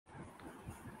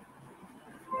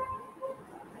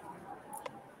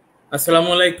Assalamu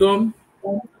alaikum.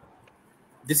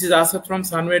 This is Asad from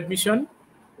Sunway Admission.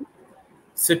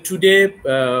 So today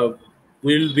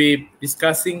we'll be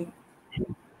discussing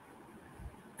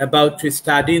about to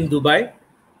study in Dubai.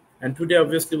 And today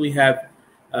obviously we have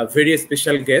a very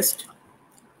special guest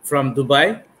from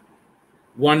Dubai.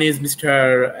 One is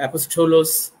Mr.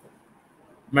 Apostolos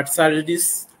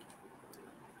Matsaridis.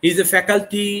 He's a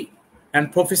faculty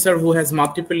and professor who has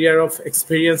multiple years of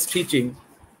experience teaching.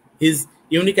 His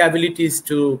unique ability is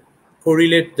to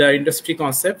correlate the industry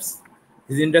concepts,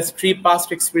 his industry past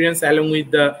experience along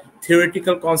with the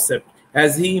theoretical concept,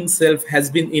 as he himself has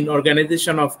been in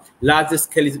organization of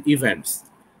large-scale events.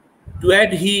 To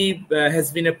add, he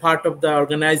has been a part of the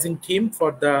organizing team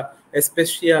for the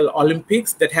Special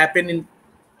Olympics that happened in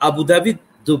Abu Dhabi,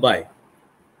 Dubai.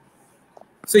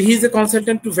 So he's a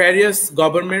consultant to various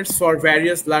governments for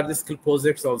various large-scale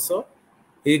projects also.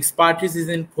 His expertise is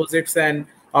in projects and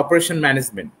operation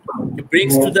management. He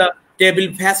brings to the table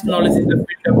vast knowledge in the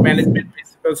field of management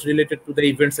principles related to the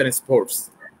events and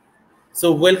sports.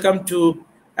 So welcome to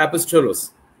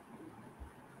Apostolos.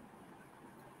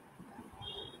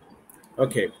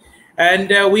 Okay.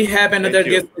 And we have another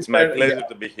guest. It's my pleasure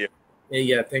to be here.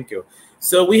 Yeah, thank you.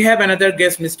 So we have another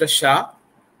guest, Mr. Shah.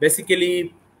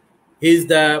 Basically, he's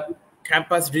the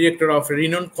campus director of a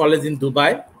renowned college in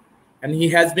Dubai, and he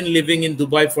has been living in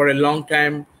Dubai for a long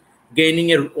time,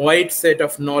 gaining a wide set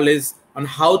of knowledge on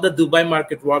how the Dubai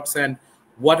market works and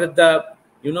what are the,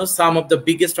 some of the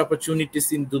biggest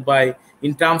opportunities in Dubai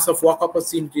in terms of work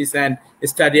opportunities and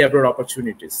study abroad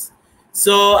opportunities.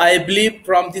 So I believe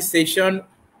from this session,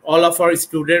 all of our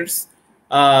students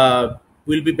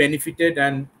will be benefited,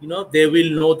 and they will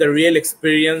know the real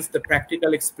experience, the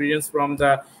practical experience from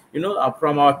the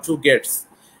from our two guests.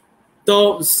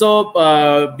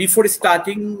 So before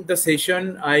starting the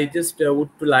session, I just would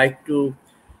like to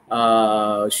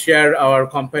share our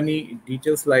company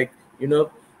details. Like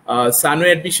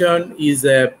Sunway Admission is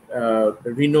a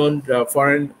renowned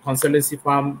foreign consultancy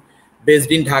firm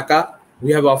based in Dhaka.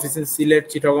 We have offices in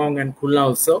Sylhet, Chittagong, and Khulna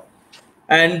also.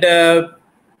 And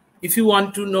if you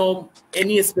want to know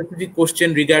any specific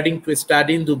question regarding to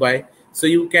study in Dubai, so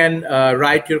you can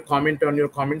write your comment on your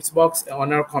comments box,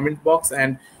 on our comment box,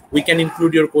 and we can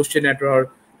include your question at our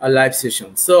live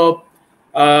session. So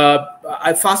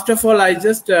first of all, I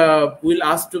just will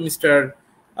ask to Mr.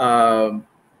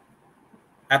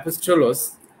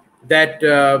 Apostolos that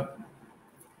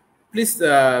please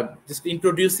just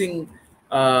introducing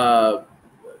about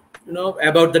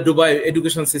the Dubai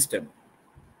education system.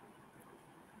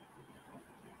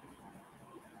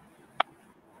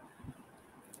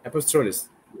 Apostolos,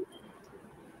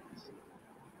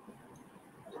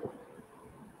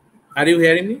 are you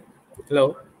hearing me?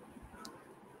 Hello.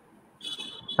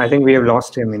 I think we have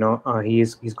lost him.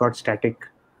 He's got static.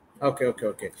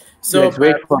 Okay. So let's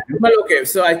wait for him. Okay.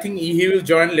 So I think he will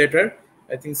join later.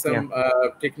 I think some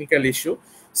technical issue.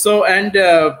 So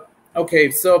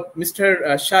okay. So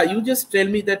Mr. Shah, you just tell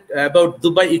me that about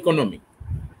Dubai economy.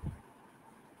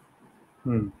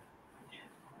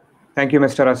 Thank you,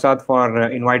 Mr. Asad, for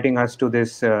inviting us to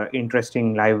this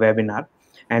interesting live webinar.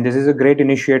 And this is a great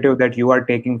initiative that you are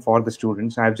taking for the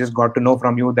students. I've just got to know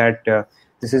from you that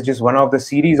this is just one of the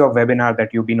series of webinars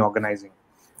that you've been organizing.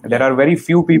 There are very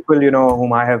few people,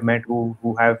 whom I have met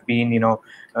who have been,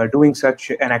 doing such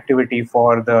an activity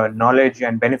for the knowledge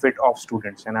and benefit of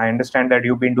students. And I understand that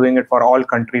you've been doing it for all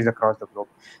countries across the globe.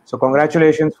 So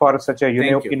congratulations for such a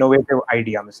innovative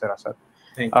idea, Mr. Asad.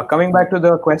 Coming back to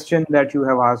the question that you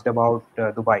have asked about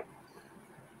Dubai.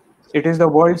 It is the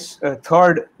world's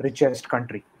third richest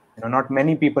country. Not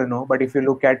many people know, but if you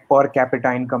look at per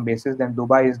capita income basis, then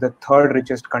Dubai is the third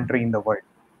richest country in the world.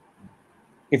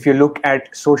 If you look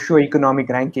at socio-economic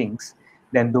rankings,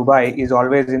 then Dubai is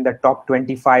always in the top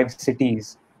 25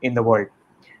 cities in the world.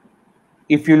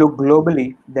 If you look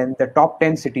globally, then the top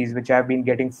 10 cities which have been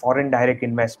getting foreign direct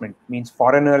investment, means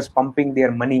foreigners pumping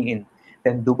their money in,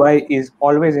 then Dubai is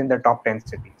always in the top 10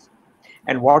 cities.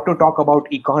 And what to talk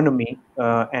about economy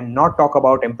and not talk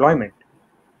about employment.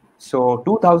 So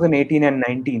 2018 and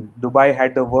 19, Dubai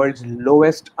had the world's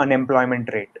lowest unemployment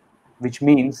rate, which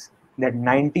means that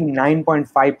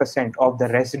 99.5% of the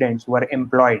residents were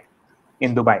employed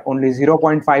in Dubai. Only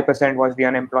 0.5% was the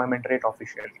unemployment rate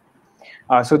officially.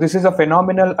 So this is a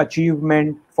phenomenal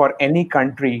achievement for any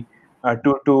country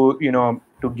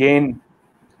to gain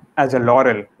as a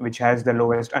laurel, which has the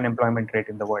lowest unemployment rate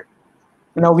in the world.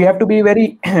 Now we have to be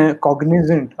very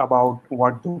cognizant about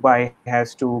what Dubai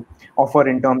has to offer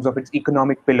in terms of its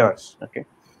economic pillars. Okay,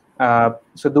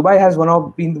 so Dubai has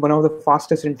been one of the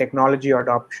fastest in technology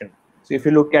adoption. So if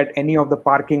you look at any of the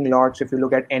parking lots, if you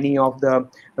look at any of the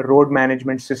road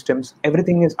management systems,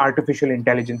 everything is artificial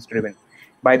intelligence driven.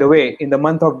 By the way, in the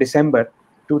month of December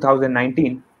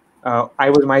 2019, I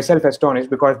was myself astonished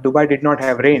because Dubai did not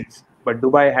have rains, but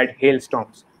Dubai had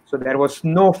hailstorms. So there was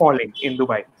snow falling in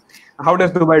Dubai. How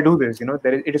does Dubai do this?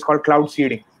 It is called cloud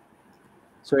seeding.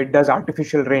 So it does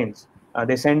artificial rains.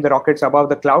 They send the rockets above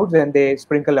the clouds and they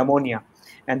sprinkle ammonia,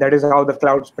 and that is how the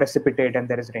clouds precipitate and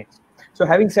there is rains. So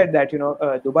having said that,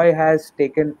 Dubai has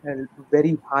taken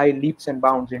very high leaps and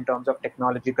bounds in terms of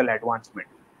technological advancement.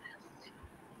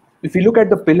 If you look at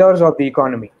the pillars of the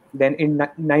economy, then in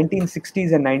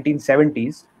 1960s and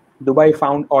 1970s, Dubai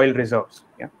found oil reserves.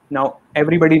 Yeah? Now,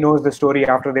 everybody knows the story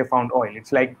after they found oil.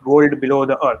 It's like gold below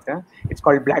the earth. Yeah? It's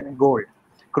called black gold,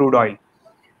 crude oil.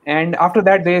 And after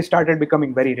that, they started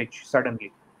becoming very rich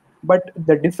suddenly. But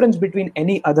the difference between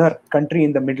any other country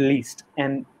in the Middle East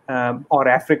and or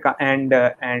Africa and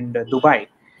Dubai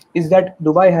is that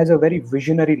Dubai has a very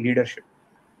visionary leadership.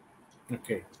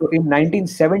 Okay. So in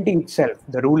 1970 itself,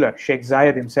 the ruler Sheikh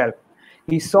Zayed himself,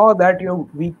 he saw that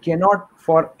we cannot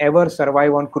forever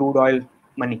survive on crude oil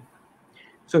money.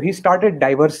 So he started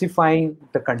diversifying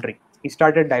the country. He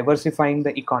started diversifying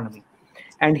the economy.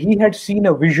 And he had seen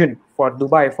a vision for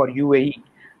Dubai, for UAE,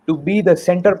 to be the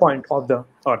center point of the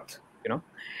earth,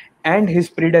 and his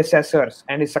predecessors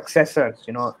and his successors,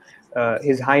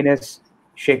 His Highness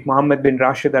Sheikh Mohammed bin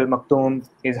Rashid Al Maktoum,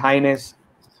 His Highness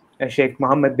Sheikh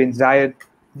Mohammed bin Zayed,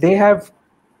 they have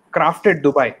crafted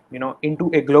Dubai, into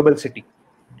a global city,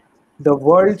 the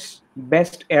world's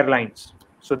best airlines.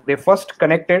 So they first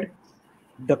connected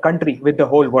the country with the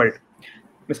whole world.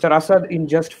 Mr. Asad, in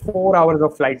just 4 hours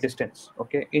of flight distance,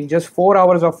 in just 4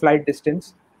 hours of flight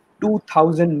distance,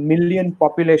 2,000 million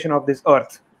population of this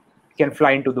earth can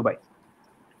fly into Dubai,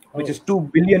 which is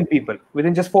 2 billion people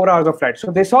within just 4 hours of flight.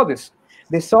 So they saw this.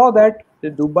 They saw that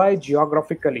the Dubai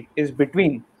geographically is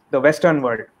between the Western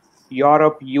world,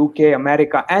 Europe, UK,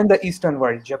 America, and the Eastern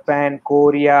world, Japan,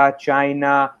 Korea,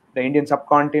 China, the Indian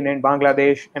subcontinent,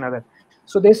 Bangladesh, and others.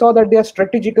 So they saw that they are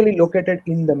strategically located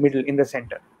in the middle, in the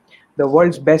center. The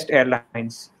world's best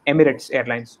airlines, Emirates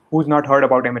Airlines. Who's not heard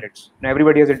about Emirates? Now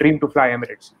everybody has a dream to fly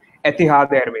Emirates.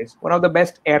 Etihad Airways, one of the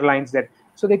best airlines there.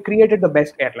 So they created the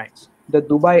best airlines. The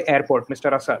Dubai airport,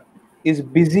 Mr. Asad, is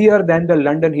busier than the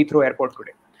London Heathrow airport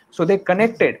today. So they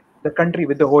connected the country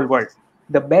with the whole world.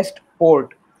 The best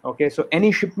port, so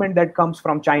any shipment that comes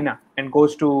from China and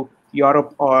goes to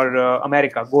Europe or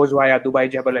America goes via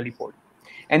Dubai Jebel Ali port.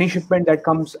 Any shipment that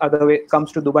comes other way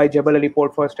comes to Dubai Jebel Ali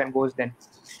port first and goes then.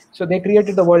 So they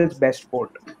created the world's best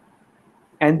port,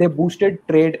 and they boosted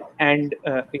trade and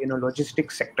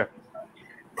logistics sector.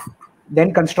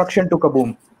 Then construction took a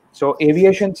boom. So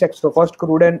aviation sector, so first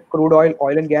crude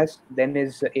oil and gas, then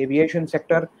is aviation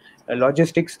sector,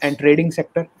 logistics and trading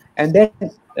sector, and then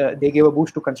they gave a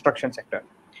boost to construction sector.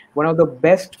 One of the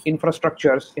best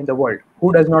infrastructures in the world.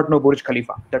 Who does not know Burj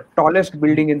Khalifa, the tallest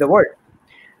building in the world?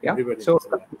 Yeah. So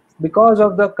because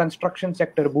of the construction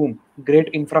sector boom, great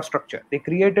infrastructure, they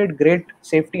created great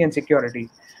safety and security.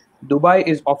 Dubai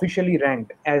is officially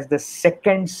ranked as the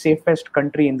second safest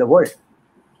country in the world.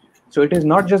 So it is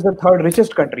not just the third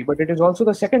richest country, but it is also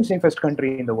the second safest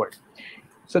country in the world.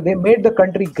 So they made the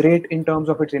country great in terms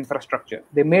of its infrastructure.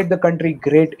 They made the country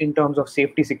great in terms of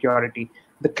safety, security,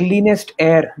 the cleanest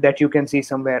air that you can see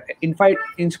somewhere. In fact,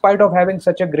 in spite of having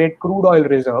such a great crude oil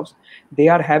reserves, they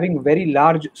are having very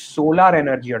large solar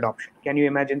energy adoption. Can you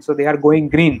imagine? So they are going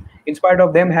green in spite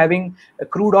of them having a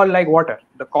crude oil like water.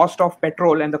 The cost of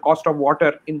petrol and the cost of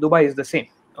water in Dubai is the same.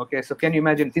 So can you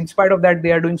imagine? In spite of that,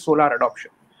 they are doing solar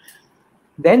adoption.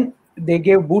 Then they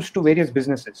gave boost to various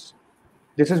businesses.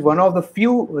 This is one of the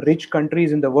few rich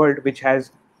countries in the world which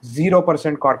has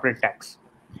 0% corporate tax,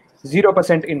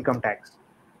 0% income tax.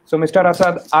 So, Mr.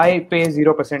 Asad, I pay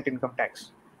 0% income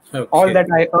tax. Okay. All that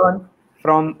I earn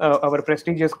from our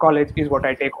prestigious college is what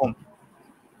I take home.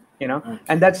 Okay.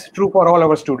 And that's true for all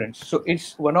our students. So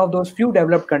it's one of those few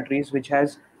developed countries which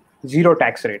has zero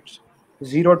tax rates,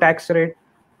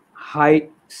 high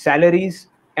salaries,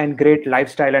 and great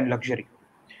lifestyle and luxury.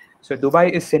 So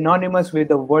Dubai is synonymous with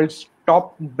the world's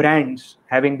top brands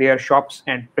having their shops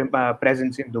and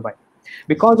presence in Dubai.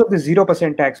 Because of the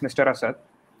 0% tax, Mr. Asad,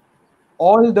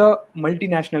 all the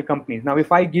multinational companies, now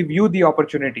if I give you the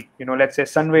opportunity, let's say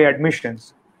Sunway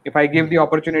Admissions, if I give the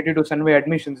opportunity to Sunway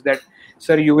Admissions that,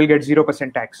 sir, you will get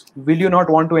 0% tax, will you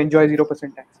not want to enjoy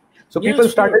 0% tax? So people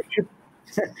started,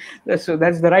 so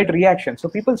that's the right reaction. So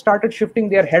people started shifting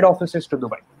their head offices to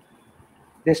Dubai.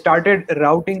 They started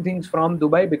routing things from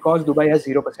Dubai because Dubai has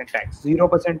 0% tax,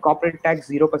 0% corporate tax,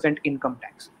 0% income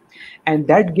tax. And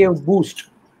that gave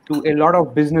boost to a lot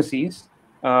of businesses,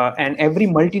 and every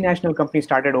multinational company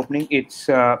started opening its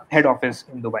head office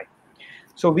in Dubai.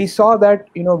 So we saw that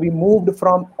we moved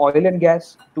from oil and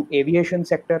gas to aviation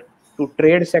sector to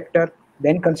trade sector,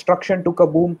 then construction took a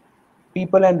boom.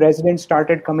 People and residents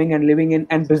started coming and living in,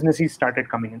 and businesses started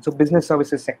coming in. So business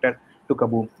services sector took a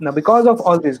boom. Now, because of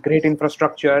all this great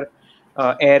infrastructure,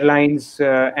 airlines,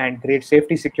 and great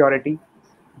safety security,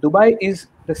 Dubai is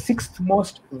the 6th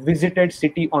most visited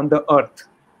city on the earth,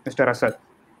 Mr. Asad.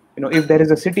 If there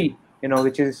is a city,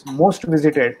 which is most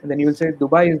visited, then you will say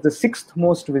Dubai is the 6th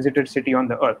most visited city on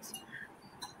the earth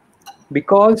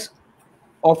because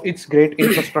of its great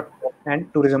infrastructure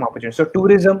and tourism opportunities. So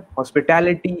tourism,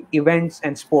 hospitality, events,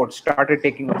 and sports started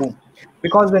taking a boom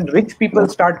because when rich people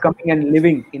start coming and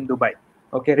living in Dubai,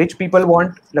 okay, rich people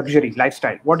want luxury,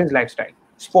 lifestyle. What is lifestyle?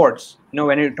 Sports.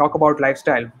 When you talk about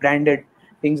lifestyle, branded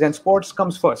things and sports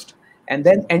comes first. And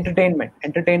then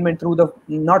entertainment through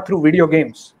not through video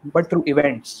games, but through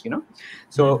events,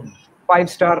 So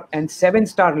 5-star and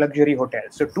 7-star luxury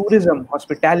hotels. So tourism,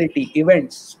 hospitality,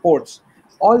 events, sports,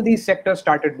 all these sectors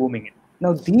started booming in.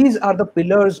 Now, these are the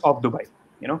pillars of Dubai.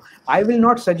 I will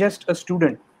not suggest a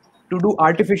student to do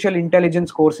artificial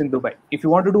intelligence course in Dubai. If you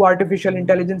want to do artificial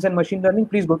intelligence and machine learning,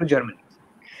 please go to Germany.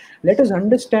 Let us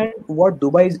understand what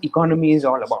Dubai's economy is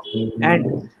all about.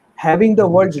 And having the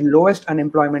world's lowest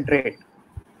unemployment rate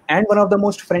and one of the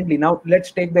most friendly. Now,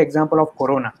 let's take the example of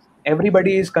Corona.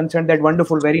 Everybody is concerned that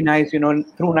wonderful, very nice, through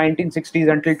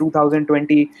 1960s until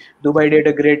 2020, Dubai did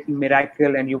a great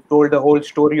miracle, and you've told the whole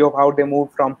story of how they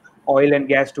moved from oil and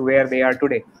gas to where they are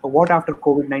today. But what after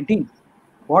COVID-19?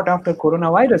 What after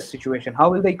coronavirus situation? How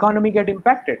will the economy get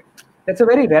impacted? That's a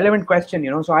very relevant question,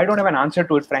 so I don't have an answer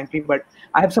to it, frankly, but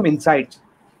I have some insights.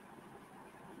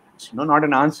 Not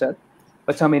an answer,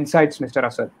 but some insights, Mr.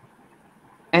 Asad.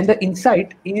 And the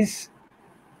insight is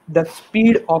the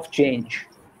speed of change.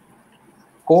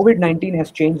 COVID-19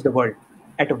 has changed the world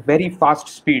at a very fast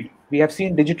speed. We have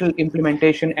seen digital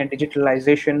implementation and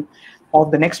digitalization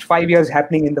of the next 5 years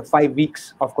happening in the 5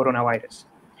 weeks of coronavirus.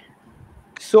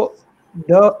 So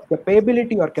the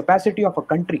capability or capacity of a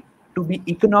country to be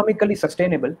economically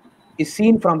sustainable is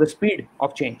seen from the speed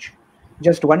of change.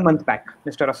 Just 1 month back,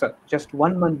 Mr. Asad, just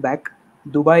 1 month back,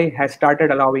 Dubai has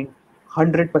started allowing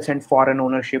 100% foreign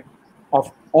ownership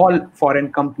of all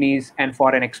foreign companies and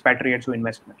foreign expatriates who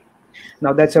invest money.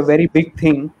 Now, that's a very big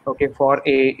thing, okay, for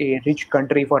a rich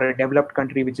country, for a developed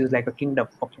country, which is like a kingdom,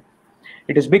 okay.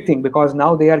 It is a big thing because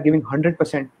now they are giving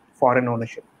 100% foreign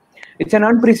ownership. It's an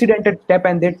unprecedented step,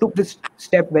 and they took this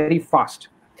step very fast.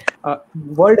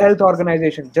 World Health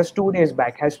Organization, just 2 days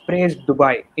back, has praised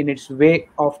Dubai in its way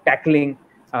of tackling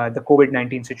the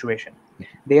COVID-19 situation.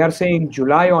 They are saying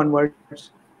July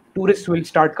onwards, tourists will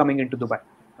start coming into Dubai.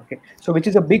 Okay, so which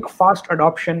is a big, fast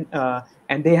adoption,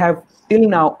 and they have till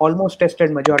now almost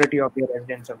tested majority of their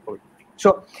residents on COVID.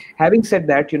 So, having said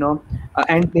that,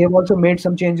 and they have also made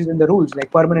some changes in the rules,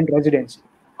 like permanent residency.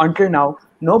 Until now,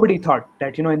 nobody thought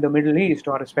that in the Middle East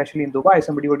or especially in Dubai,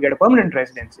 somebody would get a permanent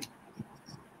residency.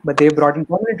 But they brought in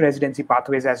permanent residency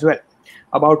pathways as well,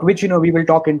 about which we will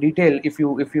talk in detail. If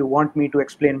you want me to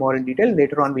explain more in detail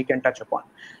later on, we can touch upon.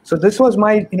 So this was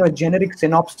my generic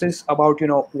synopsis about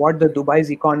what the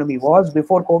Dubai's economy was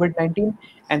before COVID-19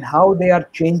 and how they are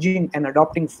changing and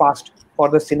adopting fast for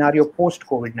the scenario post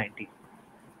COVID-19.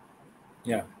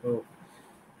 Yeah. Oh.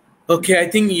 Okay, I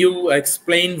think you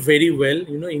explained very well,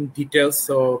 in detail.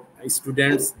 So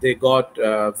students, they got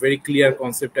a very clear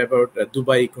concept about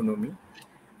Dubai economy.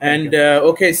 And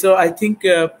okay, so I think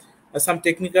some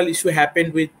technical issue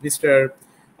happened with Mr.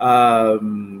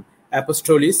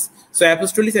 Apostolis. So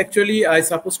Apostolis, actually, I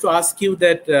supposed to ask you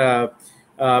that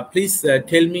please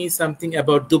tell me something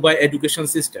about Dubai education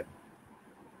system.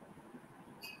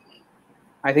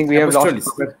 I think we have lost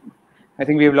him. I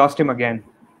think we have lost him again.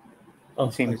 Oh,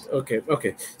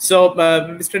 okay. So,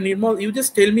 Mr. Nirmal, you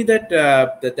just tell me that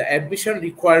the admission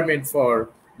requirement for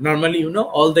normally,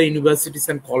 all the universities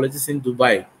and colleges in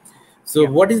Dubai. So,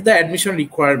 what is the admission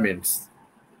requirements?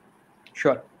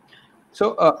 Sure.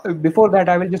 So, before that,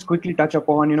 I will just quickly touch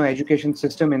upon, education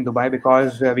system in Dubai,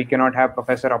 because we cannot have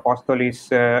Professor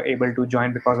Apostolis able to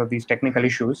join because of these technical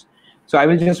issues. So, I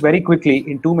will just very quickly,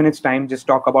 in 2 minutes' time, just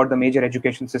talk about the major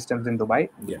education systems in Dubai,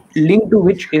 linked to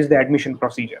which is the admission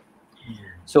procedure.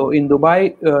 So in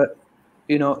Dubai,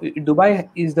 Dubai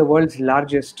is the world's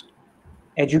largest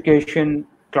education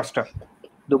cluster,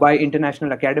 Dubai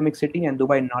International Academic City and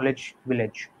Dubai Knowledge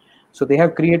Village. So they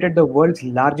have created the world's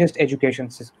largest education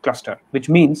cluster, which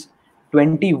means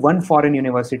 21 foreign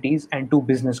universities and 2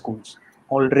 business schools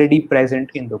already present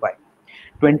in Dubai.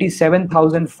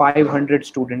 27,500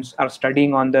 students are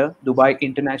studying on the Dubai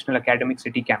International Academic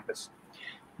City campus.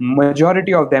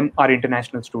 Majority of them are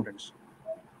international students.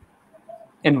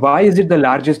 And why is it the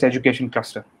largest education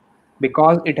cluster?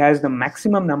 Because it has the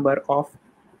maximum number of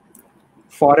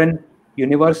foreign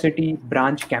university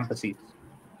branch campuses.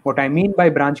 What I mean by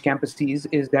branch campuses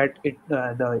is that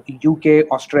the UK,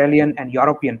 Australian, and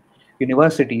European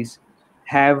universities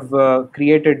have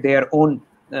created their own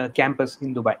campus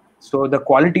in Dubai. So the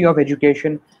quality of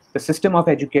education, the system of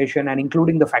education, and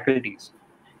including the faculties,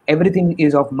 everything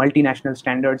is of multinational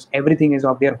standards, everything is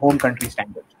of their home country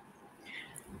standards.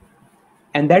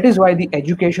 And that is why the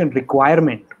education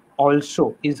requirement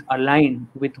also is aligned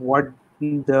with what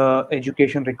the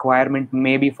education requirement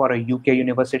may be for a UK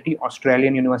university,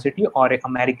 Australian university, or an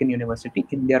American university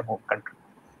in their home country.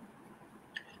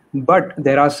 But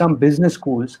there are some business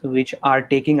schools which are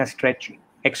taking a stretch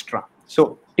extra.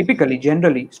 So typically,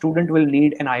 generally, student will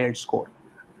need an IELTS score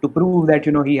to prove that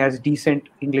he has decent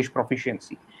English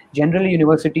proficiency. Generally,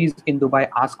 universities in Dubai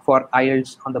ask for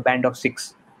IELTS on the band of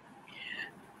 6.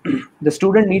 The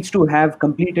student needs to have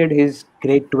completed his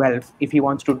grade 12 if he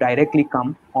wants to directly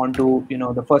come onto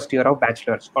the first year of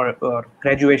bachelor's or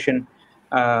graduation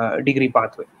degree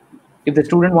pathway. If the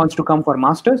student wants to come for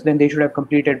master's, then they should have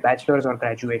completed bachelor's or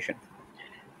graduation.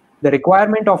 The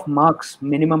requirement of marks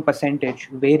minimum percentage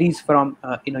varies from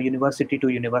university to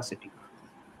university.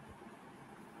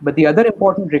 But the other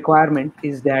important requirement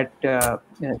is that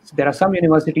there are some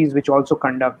universities which also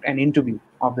conduct an interview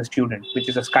of the student, which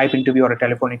is a Skype interview or a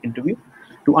telephonic interview,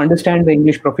 to understand the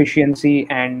English proficiency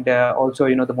and also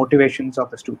the motivations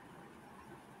of the student.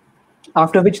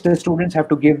 After which the students have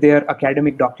to give their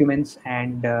academic documents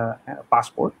and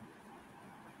passport.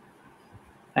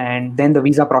 And then the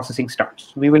visa processing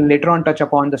starts. We will later on touch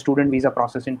upon the student visa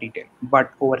process in detail.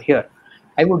 But over here,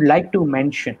 I would like to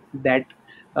mention that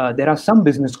there are some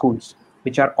business schools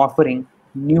which are offering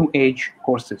new age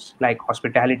courses like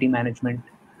hospitality management,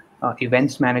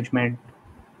 events management,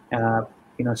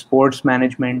 sports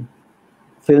management,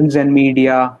 films and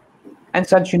media, and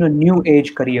such new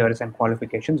age careers and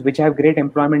qualifications which have great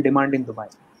employment demand in Dubai.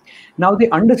 Now they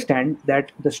understand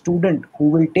that the student who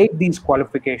will take these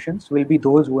qualifications will be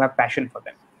those who have passion for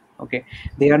them. Okay,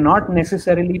 they are not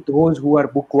necessarily those who are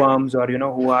bookworms or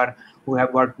who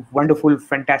have got wonderful,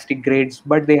 fantastic grades,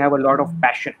 but they have a lot of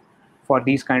passion for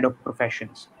these kind of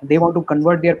professions. They want to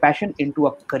convert their passion into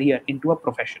a career, into a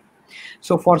profession.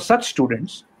 So for such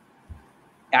students,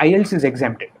 IELTS is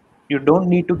exempted. You don't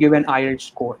need to give an IELTS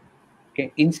score.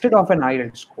 Okay, instead of an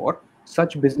IELTS score,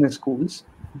 such business schools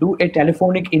do a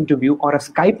telephonic interview or a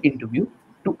Skype interview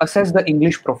to assess the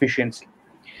English proficiency.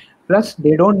 Plus,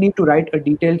 they don't need to write a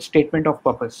detailed statement of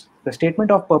purpose. The statement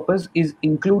of purpose is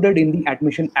included in the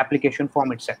admission application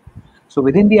form itself. So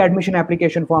within the admission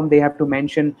application form, they have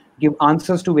to give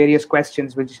answers to various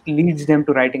questions, which leads them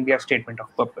to writing their statement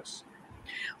of purpose.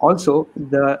 Also,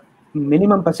 the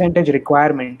minimum percentage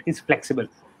requirement is flexible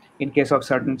in case of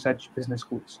certain such business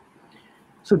schools.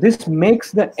 So this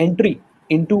makes the entry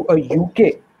into a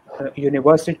UK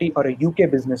university or a UK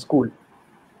business school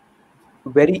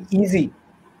very easy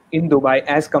in Dubai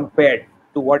as compared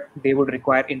to what they would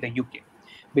require in the UK.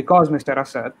 Because Mr.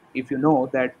 Asad, if you know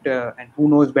that, and who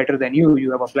knows better than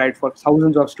you have applied for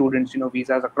thousands of students,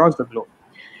 visas across the globe.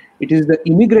 It is the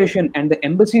immigration and the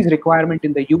embassy's requirement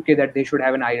in the UK that they should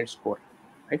have an IELTS score,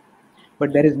 right?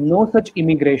 But there is no such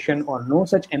immigration or no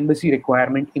such embassy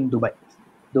requirement in Dubai.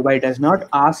 Dubai does not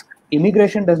ask,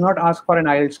 immigration does not ask for an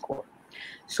IELTS score.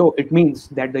 So it means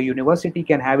that the university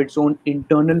can have its own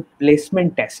internal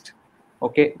placement test,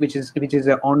 okay, which is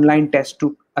an online test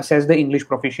to assess the English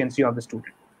proficiency of the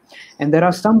student. And there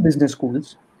are some business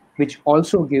schools which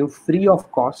also give free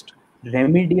of cost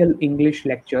remedial English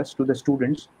lectures to the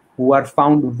students who are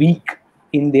found weak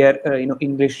in their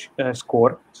English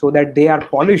score, so that they are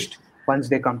polished once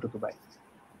they come to Dubai.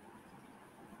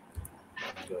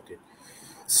 Got it.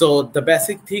 So the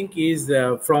basic thing is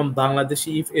from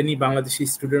Bangladeshi, if any Bangladeshi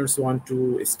students want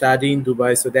to study in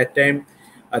Dubai, so that time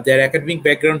their academic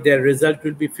background, their result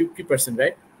will be 50%,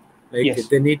 right? Like yes.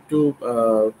 They need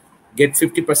to get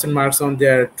 50% marks on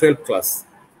their 12th class,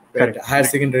 right? Higher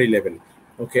secondary level.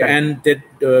 Okay, and that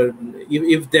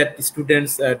if that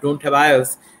students don't have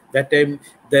IELTS, that time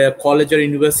the college or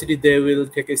university, they will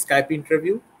take a Skype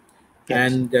interview,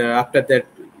 and after that,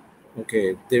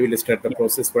 okay, they will start the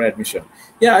process for admission.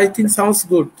 Yeah, I think sounds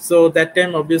good. So that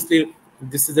time, obviously,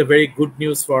 this is a very good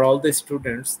news for all the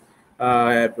students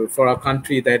for our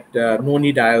country that no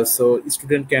need IELTS, so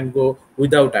student can go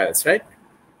without IELTS, right?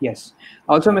 Yes.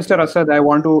 Also, Mr. Asad, I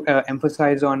want to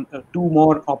emphasize on two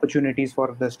more opportunities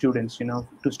for the students,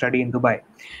 to study in Dubai.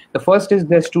 The first is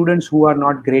the students who are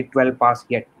not grade 12 pass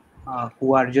yet,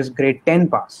 who are just grade 10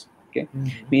 pass. Okay,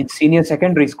 means senior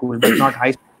secondary school, but not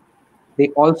high school. They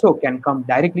also can come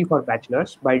directly for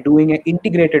bachelor's by doing an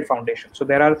integrated foundation. So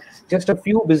there are just a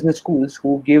few business schools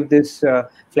who give this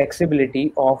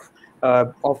flexibility of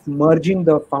merging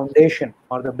the foundation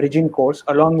or the bridging course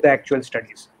along the actual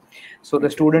studies. So the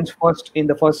students first in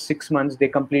the first 6 months they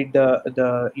complete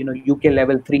the UK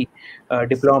level 3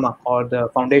 diploma or the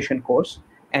foundation course,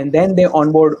 and then they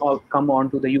onboard or come on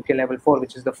to the UK level 4,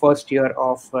 which is the first year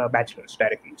of bachelor's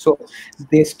directly. So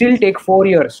they still take 4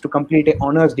 years to complete a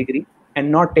honors degree and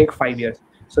not take 5 years.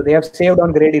 So they have saved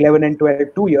on grade 11 and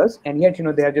 12 2 years, and yet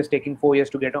they are just taking 4 years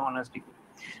to get an honors degree.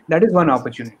 That is one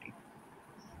opportunity.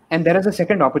 And there is a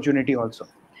second opportunity also.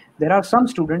 There are some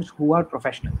students who are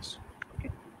professionals. Okay,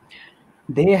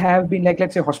 they have been like,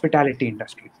 let's say, hospitality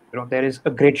industry. There is a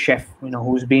great chef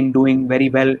who's been doing very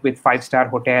well with 5-star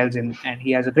hotels, and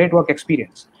he has a great work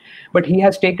experience, but he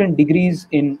has taken degrees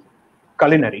in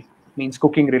culinary, means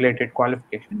cooking related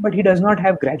qualification, but he does not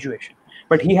have graduation,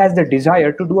 but he has the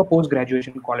desire to do a post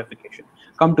graduation qualification,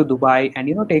 come to Dubai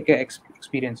and take a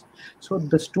experience. So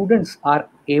the students are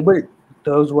able,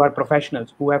 those who are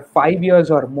professionals who have 5 years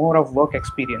or more of work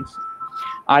experience,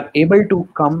 are able to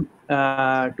come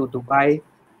to Dubai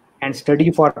and study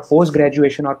for post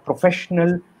graduation or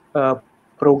professional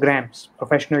programs,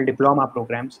 professional diploma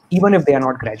programs, even if they are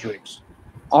not graduates.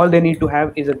 All they need to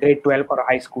have is a grade 12 or a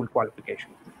high school qualification.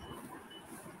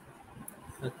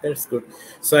 That's good.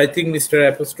 So I think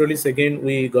Mr. Apostolis, again,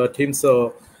 we got him.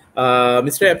 So,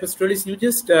 Mr. Apostolis, you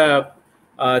just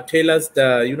tell us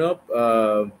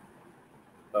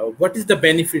what is the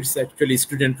benefits actually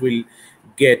student will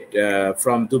get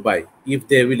from Dubai if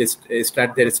they will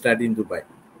start their study in Dubai.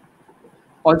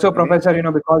 Also, Professor,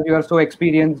 because you are so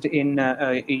experienced in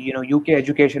UK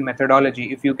education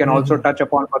methodology, if you can also touch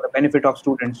upon for the benefit of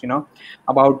students,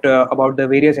 about the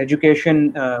various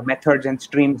education methods and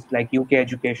streams like UK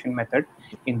education method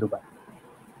in Dubai.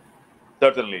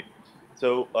 Certainly.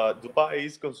 So Dubai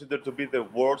is considered to be the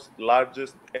world's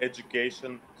largest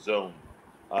education zone.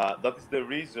 That is the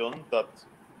reason that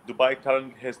Dubai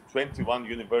currently has 21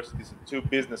 universities and 2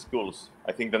 business schools.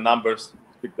 I think the numbers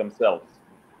speak themselves.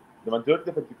 The majority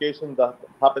of education that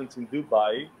happens in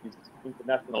Dubai is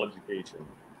international education.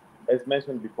 As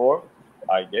mentioned before,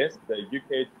 I guess the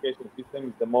UK education system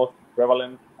is the most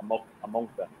prevalent among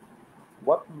them.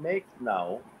 What makes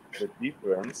now the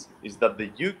difference is that the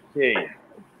UK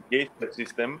education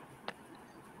system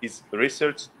is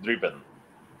research driven.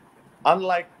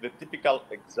 Unlike the typical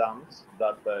exams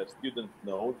that students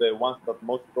know, the ones that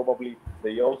most probably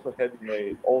they also had in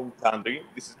their own country,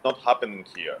 this is not happening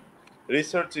here.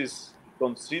 Research is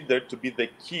considered to be the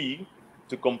key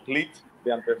to complete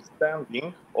the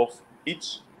understanding of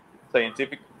each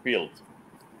scientific field.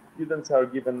 Students are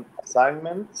given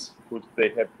assignments which they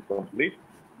have to complete.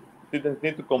 Students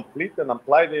need to complete and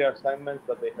apply their assignments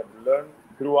that they have learned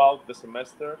throughout the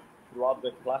semester, throughout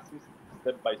the classes,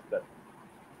 step by step.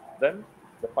 Then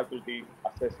the faculty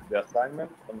assesses the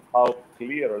assignment and how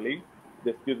clearly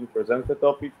the student presents the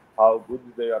topic, how good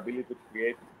is their ability to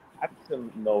create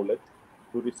action knowledge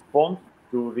to respond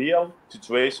to real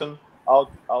situation out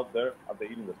there at the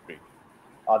industry.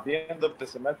 At the end of the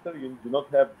semester, you do not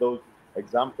have those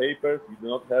exam papers, you do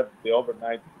not have the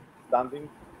overnight standing,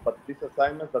 but these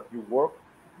assignments that you work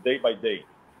day by day.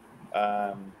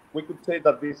 We could say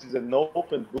that this is an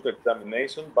open book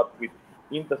examination, but with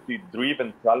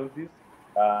industry-driven challenges,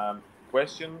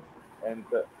 questions, and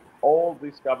all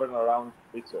this covered around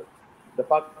research. The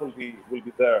faculty will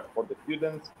be there for the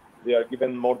students. They are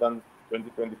given more than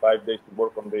 20-25 days to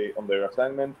work on their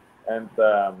assignment, and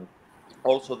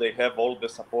also they have all the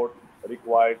support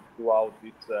required throughout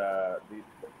this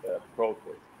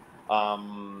process.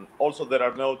 Also, there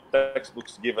are no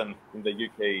textbooks given in the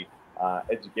UK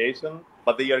education,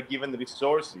 but they are given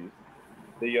resources.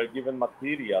 They are given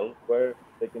material where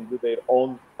they can do their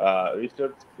own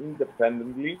research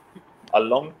independently,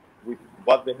 along with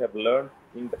what they have learned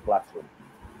in the classroom.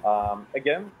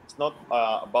 Again, it's not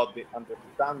about the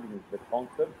understanding of the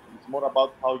concept. It's more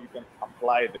about how you can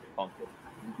apply the concept.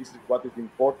 And this is what is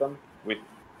important with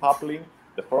coupling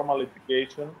the formal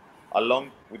education along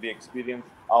with the experience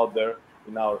out there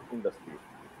in our industry.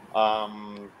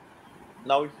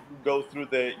 Now, if you go through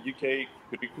the UK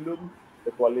curriculum,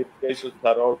 the qualifications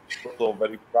are also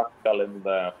very practical and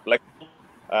flexible.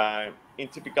 In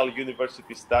typical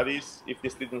university studies, if the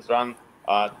students run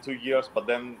 2 years, but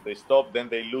then they stop, then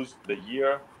they lose the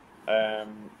year.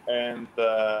 And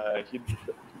he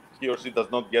he or she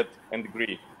does not get a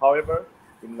degree. However,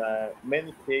 in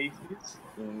many cases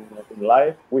in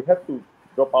life, we have to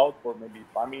drop out for maybe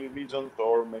family reasons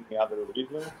or many other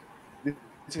reasons.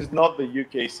 This is not the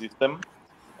UK system.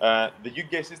 The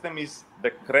UK system is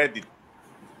the credit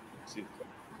system.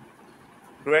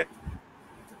 Credit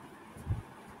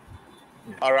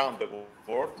around the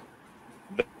world,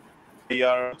 they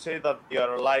are, I would say that they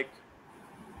are like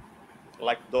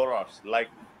dollars, like,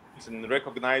 and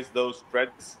recognize those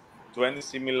credits to any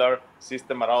similar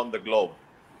system around the globe.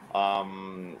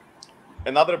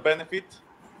 Another benefit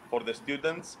for the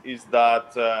students is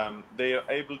that they are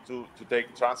able to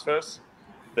take transfers.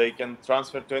 They can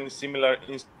transfer to any similar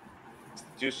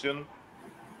institution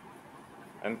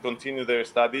and continue their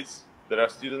studies. There are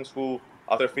students who,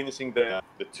 after finishing the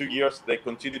 2 years, they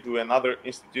continue to another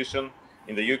institution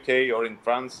in the UK or in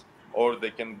France, or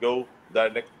they can go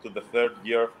direct to the third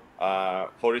year,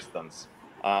 for instance.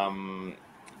 At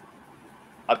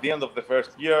the end of the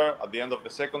first year, at the end of the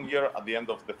second year, at the end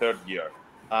of the third year.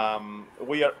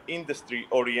 We are industry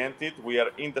oriented, we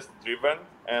are industry driven,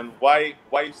 and why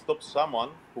stop someone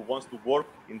who wants to work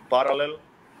in parallel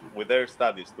with their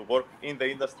studies, to work in the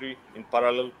industry in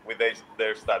parallel with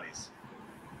their studies?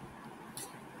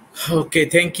 Okay,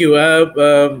 thank you.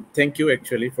 Thank you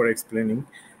actually for explaining.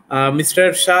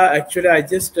 Mr. Shah, actually, I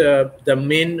just, the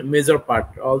major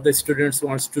part, all the students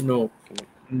wants to know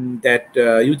that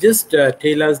you just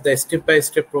tell us the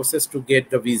step-by-step process to get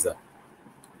the visa.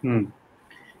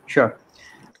 Sure.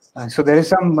 So there is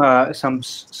some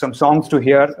songs to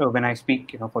hear when I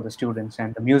speak, for the students,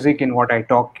 and the music in what I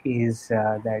talk is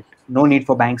that no need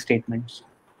for bank statements,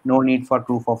 no need for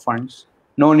proof of funds,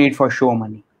 no need for show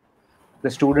money. The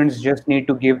students just need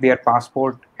to give their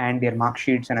passport and their mark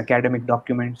sheets and academic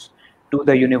documents to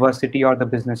the university or the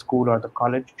business school or the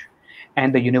college,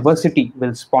 and the university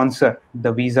will sponsor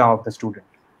the visa of the student.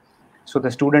 So the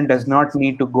student does not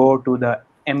need to go to the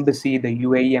embassy, the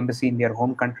UAE embassy in their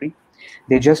home country.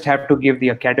 They just have to give the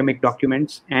academic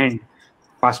documents and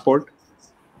passport,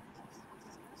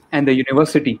 and the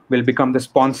university will become the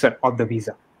sponsor of the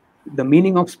visa. The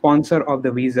meaning of sponsor of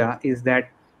the visa is that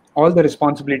all the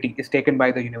responsibility is taken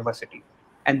by the university.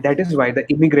 And that is why the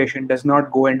immigration does not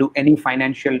go and do any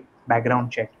financial background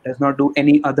check, does not do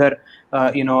any other,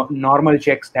 normal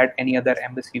checks that any other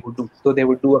embassy would do. So they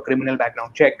would do a criminal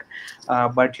background check.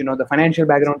 But, the financial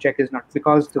background check is not,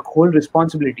 because the whole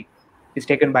responsibility is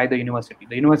taken by the university.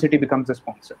 The university becomes the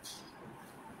sponsor.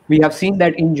 We have seen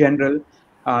that in general,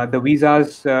 the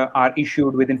visas are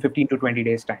issued within 15 to 20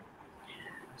 days time.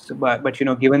 So, but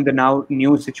given the now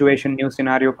new situation, new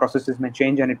scenario, processes may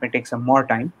change and it may take some more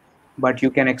time. But you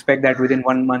can expect that within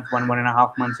 1 month,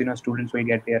 1.5 months, students will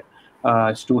get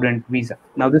their student visa.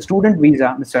 Now, the student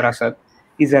visa, Mr. Asad,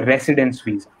 is a residence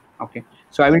visa. Okay,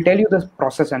 so I will tell you the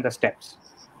process and the steps.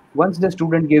 Once the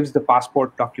student gives the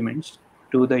passport documents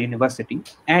to the university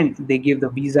and they give the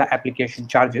visa application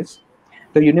charges,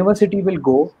 the university will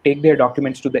go take their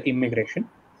documents to the immigration,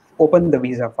 open the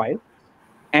visa file,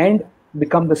 and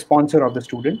become the sponsor of the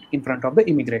student in front of the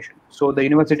immigration. So the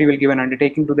university will give an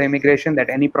undertaking to the immigration that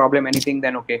any problem, anything,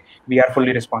 then okay, we are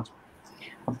fully responsible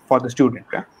for the student.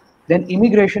 Yeah? Then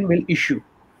immigration will issue,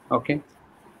 okay,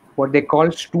 what they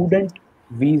call student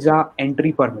visa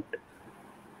entry permit.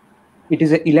 It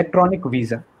is an electronic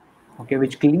visa, okay,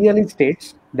 which clearly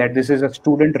states that this is a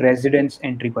student residence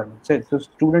entry permit. So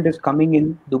student is coming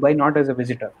in Dubai not as a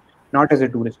visitor, not as a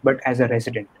tourist, but as a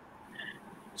resident.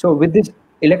 So with this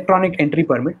electronic entry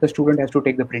permit, the student has to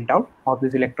take the printout of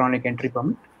this electronic entry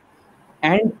permit,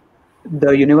 and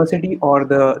the university or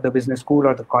the business school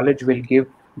or the college will give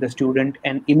the student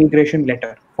an immigration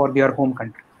letter for their home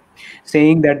country,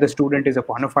 saying that the student is a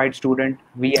bona fide student.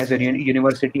 We as a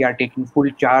university are taking full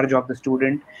charge of the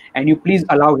student, and you please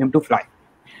allow him to fly.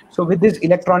 So with this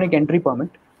electronic entry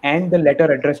permit and the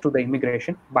letter addressed to the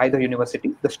immigration by the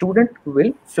university, the student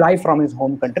will fly from his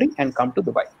home country and come to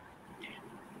Dubai.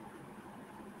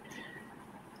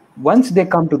 Once they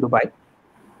come to Dubai,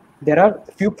 there are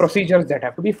a few procedures that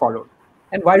have to be followed.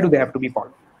 And why do they have to be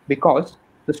followed? Because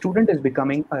the student is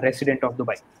becoming a resident of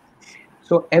Dubai.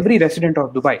 So every resident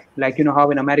of Dubai, like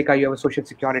how in America you have a social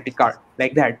security card,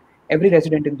 like that, every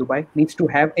resident in Dubai needs to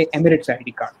have a Emirates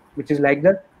ID card, which is like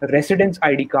the residence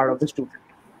ID card of the student.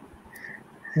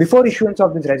 Before issuance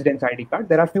of this residence ID card,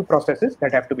 there are few processes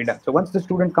that have to be done. So once the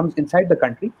student comes inside the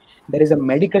country, there is a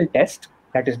medical test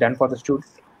that is done for the student.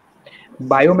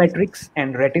 Biometrics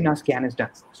and retina scan is done.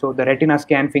 So the retina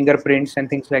scan, fingerprints and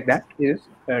things like that is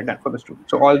done for the student.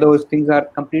 So all those things are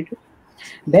completed.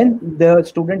 Then the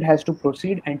student has to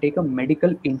proceed and take a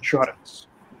medical insurance.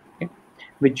 Okay?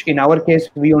 which in our case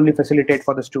we only facilitate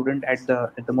for the student at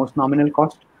the most nominal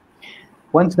cost.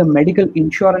 Once the medical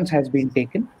insurance has been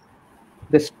taken,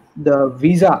 the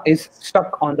visa is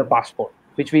stuck on the passport,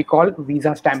 which we call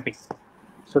visa stamping.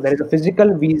 So there is a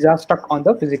physical visa stuck on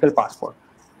the physical passport.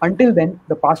 Until then,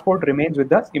 the passport remains with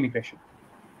the immigration.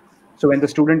 So when the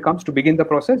student comes to begin the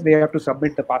process, they have to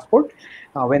submit the passport.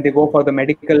 When they go for the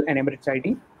medical and Emirates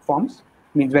ID forms,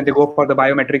 means when they go for the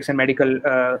biometrics and medical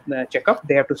checkup,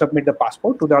 they have to submit the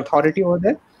passport to the authority over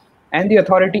there. And the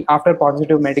authority, after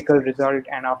positive medical result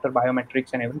and after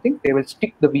biometrics and everything, they will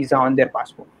stick the visa on their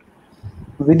passport.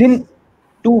 Within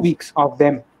 2 weeks of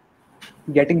them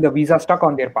getting the visa stuck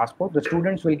on their passport, the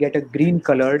students will get a green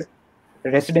colored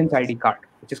residence ID card,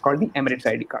 which is called the Emirates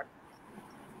ID card.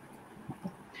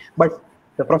 But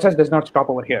the process does not stop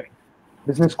over here.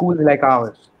 Business schools like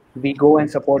ours, we go and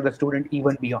support the student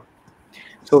even beyond.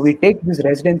 So we take this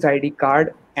residence ID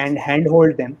card and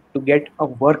handhold them to get a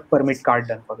work permit card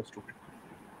done for the student.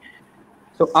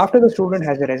 So after the student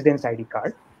has a residence ID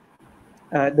card,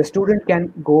 the student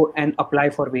can go and apply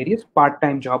for various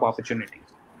part-time job opportunities.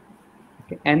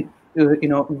 Okay. And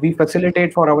we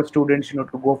facilitate for our students, to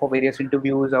go for various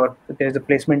interviews. There's a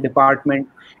placement department,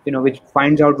 which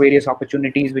finds out various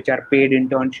opportunities which are paid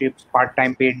internships,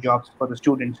 part-time paid jobs for the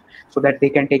students, so that they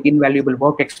can take invaluable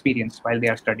work experience while they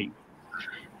are studying.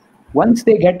 Once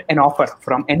they get an offer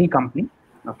from any company,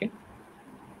 okay,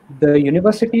 the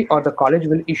university or the college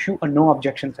will issue a no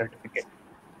objection certificate.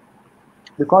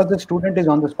 Because the student is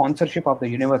on the sponsorship of the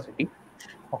university,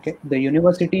 okay, the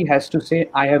university has to say,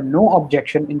 I have no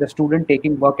objection in the student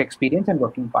taking work experience and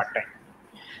working part-time.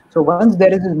 So once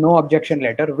there is a no objection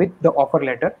letter with the offer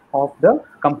letter of the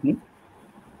company,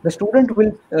 the student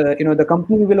will, the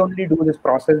company will only do this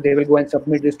process. They will go and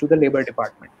submit this to the Labor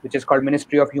Department, which is called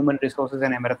Ministry of Human Resources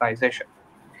and Emiratization.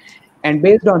 And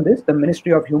based on this, the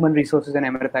Ministry of Human Resources and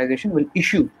Emiratization will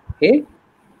issue a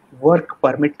work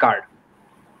permit card.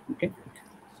 Okay.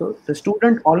 So the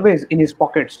student always in his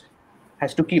pockets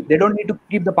has to keep, they don't need to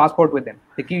keep the passport with them.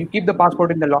 They keep the passport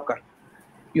in the locker.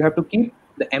 You have to keep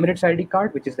the Emirates ID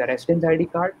card, which is the residence ID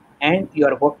card, and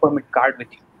your work permit card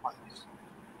with you always.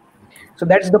 So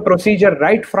that's the procedure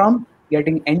right from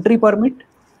getting entry permit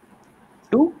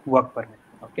to work permit,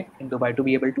 okay, in Dubai to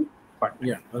be able to fund.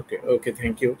 Yeah, okay,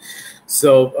 thank you.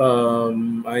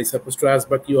 So I supposed to ask,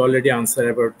 but you already answered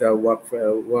about the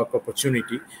work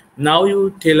opportunity. Now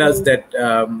you tell us that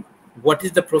what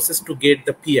is the process to get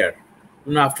the PR?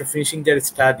 After finishing their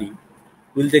study,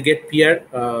 will they get PR,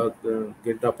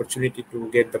 get the opportunity to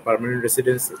get the permanent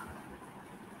residency?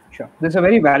 Sure. This is a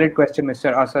very valid question,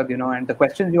 Mr. Asad, and the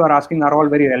questions you are asking are all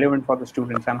very relevant for the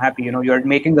students. I'm happy, you're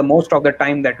making the most of the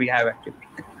time that we have actually.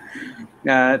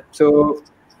 So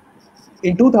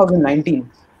in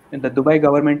 2019, the Dubai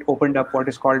government opened up what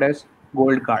is called as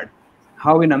Gold Card.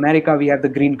 How in America we have the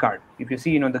Green Card. If you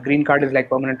see, the Green Card is like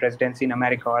permanent residency in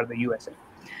America or the USA.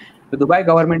 The Dubai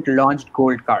government launched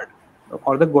Gold Card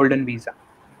or the Golden Visa.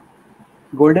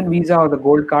 Golden Visa or the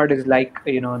Gold Card is like,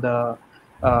 the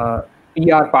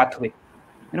PR pathway,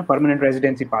 permanent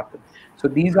residency pathway. So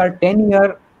these are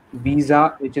 10-year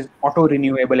visa, which is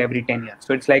auto-renewable every 10 years.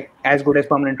 So it's like as good as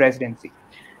permanent residency.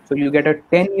 So you get a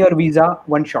 10-year visa,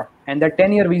 one shot, and that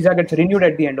 10-year visa gets renewed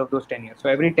at the end of those 10 years. So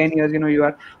every 10 years, you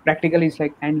are practically, it's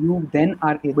like, and you then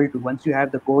are able to, once you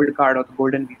have the Gold Card or the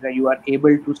Golden Visa, you are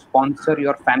able to sponsor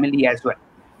your family as well.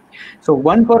 So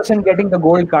one person getting the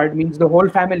Gold Card means the whole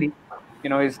family,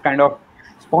 is kind of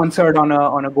sponsored on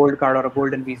a Gold Card or a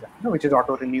Golden Visa, which is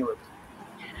auto renewable.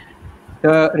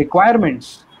 The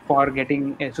requirements for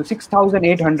getting, so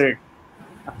 6,800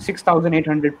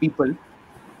 people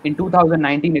in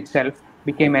 2019 itself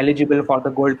became eligible for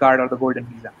the Gold Card or the Golden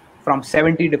Visa from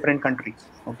 70 different countries.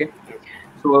 Okay,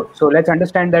 so let's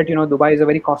understand that Dubai is a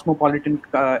very cosmopolitan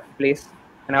place,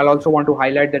 and I'll also want to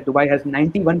highlight that Dubai has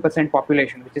 91%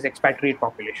 population, which is expatriate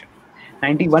population.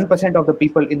 91% of the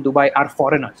people in Dubai are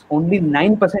foreigners. Only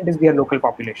 9% is their local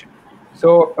population.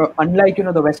 So unlike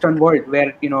the Western world,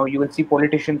 where you will see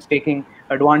politicians taking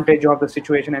advantage of the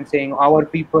situation and saying our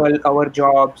people, our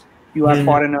jobs, you are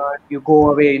foreigners, you go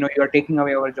away, you are taking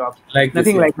away our jobs.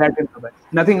 Nothing like that in Dubai.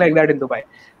 Nothing like that in Dubai.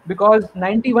 Because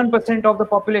 91% of the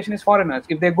population is foreigners.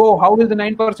 If they go, how will the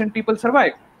 9% people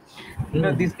survive?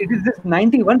 It is this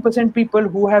 91% people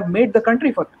who have made the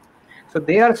country for them. So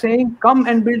they are saying, come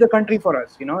and build the country for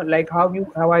us. Like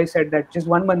how I said that just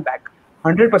 1 month back,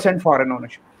 100% foreign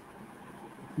ownership.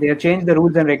 They have changed the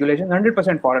rules and regulations,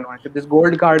 100% foreign ownership. This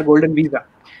Gold Card, Golden Visa,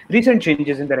 recent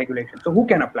changes in the regulation. So who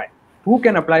can apply? Who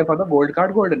can apply for the Gold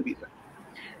Card, Golden Visa?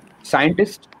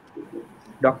 Scientist,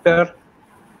 doctor,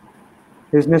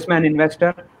 businessman,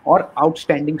 investor, or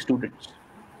outstanding students.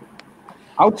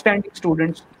 outstanding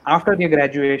students after their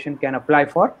graduation can apply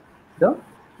for the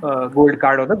gold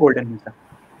card or the golden visa.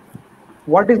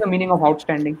 What is the meaning of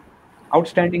outstanding?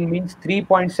 Outstanding means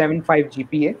 3.75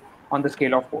 GPA on the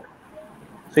scale of 4.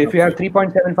 So if you have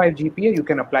 3.75 GPA, you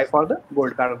can apply for the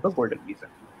gold card or the golden visa.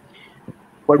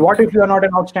 But what if you are not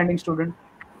an outstanding student?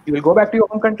 You will go back to your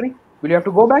home country. Will you have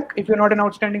to go back if you're not an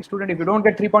outstanding student? If you don't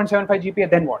get 3.75 GPA,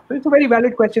 then what? So it's a very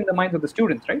valid question in the minds of the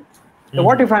students, right? So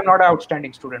what if I'm not an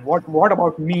outstanding student? What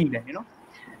about me then?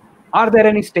 Are there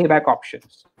any stayback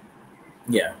options?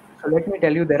 Yeah. So let me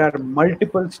tell you, there are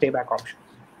multiple stayback options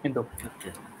in Dubai.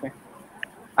 Okay.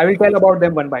 I will tell about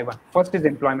them one by one. First is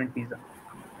employment visa.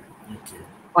 Okay.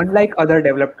 Unlike other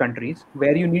developed countries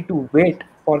where you need to wait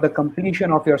for the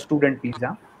completion of your student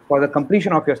visa, for the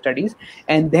completion of your studies,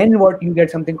 and then what you get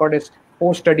something called as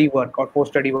post-study work or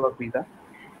post-study work visa.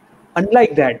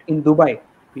 Unlike that, in Dubai,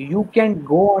 you can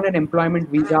go on an employment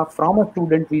visa from a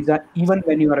student visa even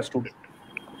when you are a student.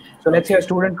 So let's say a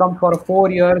student comes for a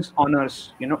 4 years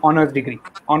honors, honors degree,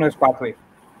 honors pathway.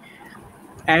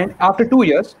 And after 2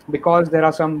 years, because there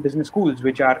are some business schools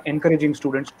which are encouraging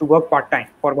students to work part-time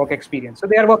for work experience. So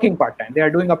they are working part-time, they are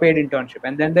doing a paid internship,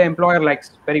 and then the employer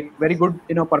likes very, very good,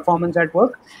 performance at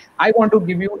work. I want to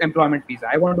give you employment visa.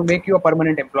 I want to make you a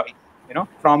permanent employee,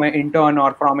 from an intern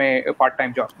or from a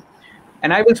part-time job.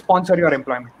 And I will sponsor your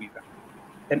employment visa.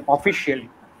 Then officially,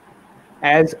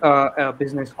 as a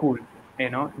business school,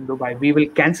 in Dubai, we will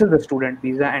cancel the student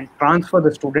visa and transfer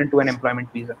the student to an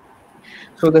employment visa.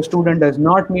 So the student does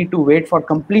not need to wait for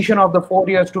completion of the 4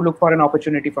 years to look for an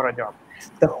opportunity for a job.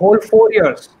 The whole 4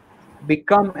 years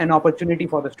become an opportunity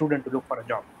for the student to look for a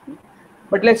job.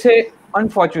 But let's say,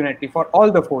 unfortunately, for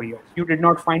all the 4 years, you did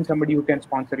not find somebody who can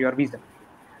sponsor your visa.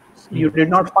 You did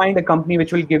not find a company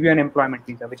which will give you an employment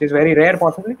visa, which is very rare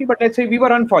possibility. But let's say we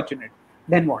were unfortunate.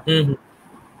 Then what?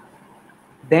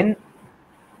 Then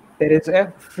there is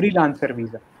a freelancer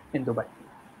visa in Dubai.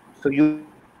 So you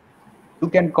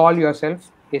can call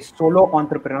yourself a solo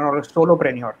entrepreneur or a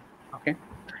solopreneur, okay?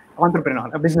 Entrepreneur,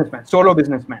 a businessman, solo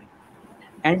businessman.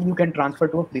 And you can transfer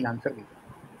to a freelancer visa.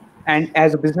 And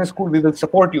as a business school, we will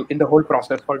support you in the whole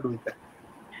process for doing that.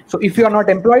 So if you are not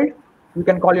employed, you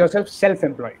can call yourself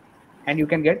self-employed and you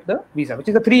can get the visa, which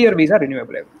is a 3-year visa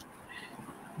renewable every year.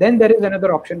 Then there is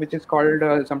another option, which is called,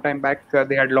 sometime back,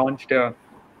 they had launched a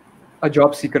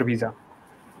job seeker visa.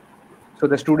 So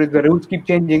the students, the rules keep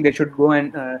changing. They should go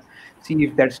and see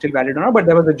if that's still valid or not. But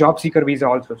there was a job seeker visa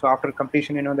also. So after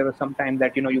completion, there was some time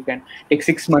that, you can take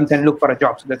 6 months and look for a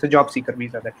job. So that's a job seeker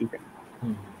visa that you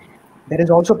can. There is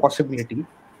also possibility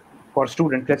for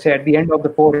students, let's say at the end of the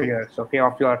 4 years, okay,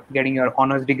 of your getting your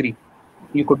honors degree,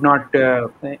 you could not,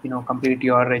 complete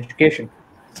your education.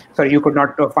 Sorry, you could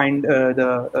not find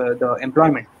the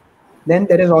employment. Then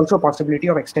there is also possibility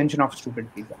of extension of student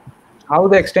visa. How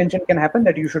the extension can happen,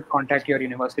 that you should contact your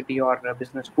university or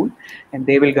business school, and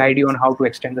they will guide you on how to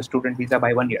extend the student visa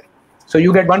by 1 year. So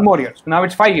you get 1 more year. So now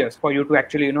it's 5 years for you to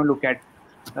actually, look at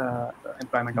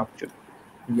employment opportunity.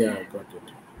 Yeah, got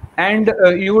it. And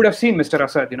you would have seen, Mr.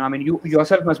 Asad, you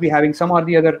yourself must be having some or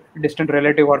the other distant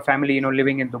relative or family,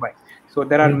 living in Dubai. So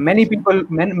there are many people,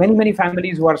 many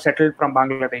families who are settled from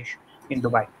Bangladesh in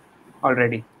Dubai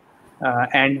already.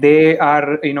 And they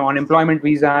are, on employment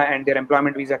visa, and their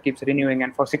employment visa keeps renewing.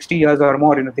 And for 60 years or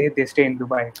more, they stay in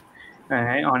Dubai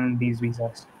on these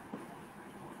visas.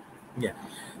 Yeah.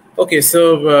 Okay.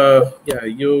 So, yeah,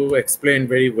 you explained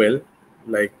very well.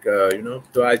 Like,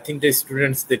 so I think the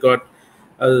students, they got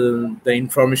the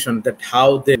information that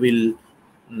how they will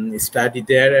study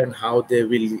there and how they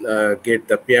will get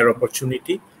the peer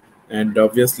opportunity, and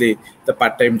obviously the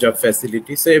part-time job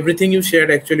facility. So everything you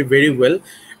shared actually very well.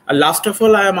 Last of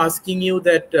all, I am asking you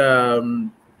that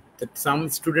that some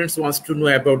students wants to know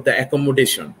about the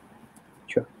accommodation.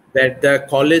 Sure. That the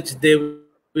college, they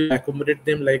will accommodate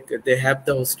them, like they have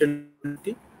the hostel.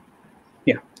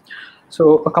 Yeah.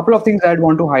 So a couple of things I'd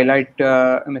want to highlight,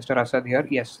 Mr. Asad here.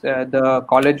 Yes, the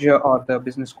college or the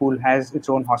business school has its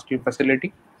own hostel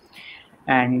facility.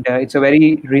 And it's a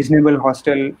very reasonable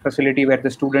hostel facility where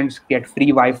the students get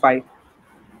free Wi-Fi,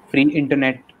 free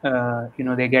internet.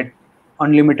 They get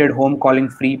unlimited home calling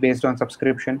free based on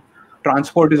subscription.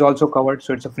 Transport is also covered,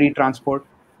 so it's a free transport.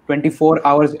 24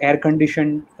 hours air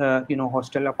conditioned,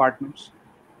 hostel apartments,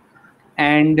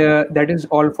 and that is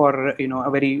all for a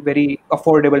very, very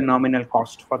affordable nominal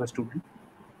cost for the student.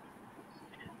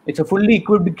 It's a fully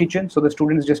equipped kitchen, so the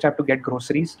students just have to get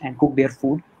groceries and cook their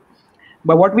food.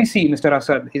 But what we see, Mr.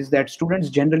 Asad, is that students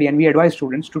generally, and we advise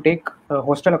students to take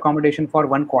hostel accommodation for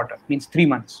 1 quarter, means 3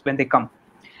 months when they come.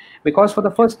 Because for the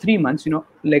first 3 months,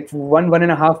 like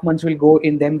 1.5 months will go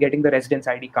in them getting the residence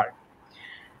ID card.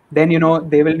 Then,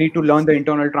 they will need to learn the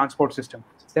internal transport system.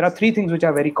 There are three things which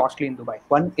are very costly in Dubai.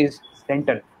 One is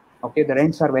rental. Okay, the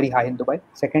rents are very high in Dubai.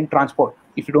 Second, transport.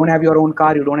 If you don't have your own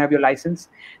car, you don't have your license,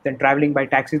 then traveling by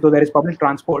taxi, though there is public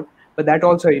transport, but that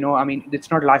also, it's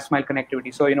not last mile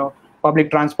connectivity. So, public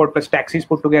transport plus taxis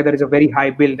put together is a very high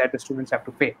bill that the students have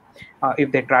to pay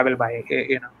if they travel by,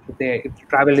 if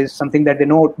travel is something that they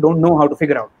don't know how to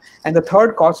figure out. And the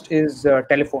third cost is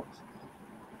telephone,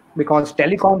 because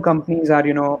telecom companies are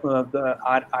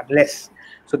less,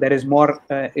 so there is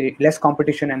less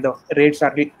competition, and the rates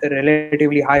are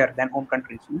relatively higher than home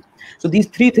countries. So these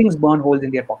three things burn holes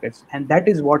in their pockets, and that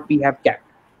is what we have capped.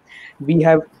 We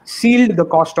have sealed the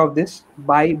cost of this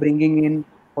by bringing in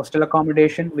hostel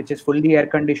accommodation, which is fully air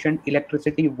conditioned,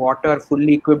 electricity, water,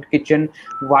 fully equipped kitchen,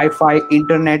 Wi-Fi,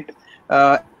 internet,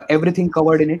 everything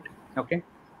covered in it. Okay,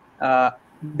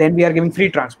 then we are giving free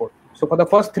transport. So for the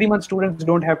first 3 months, students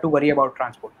don't have to worry about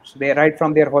transport. So they ride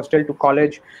from their hostel to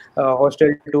college,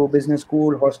 hostel to business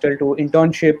school, hostel to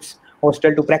internships,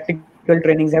 hostel to practical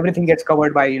trainings. Everything gets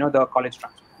covered by the college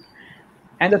transport.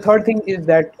 And the third thing is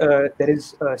that there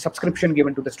is a subscription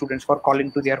given to the students for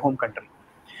calling to their home country.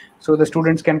 So the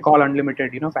students can call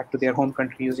unlimited, back to their home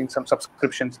country using some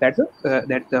subscriptions that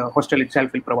the hostel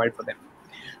itself will provide for them.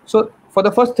 So for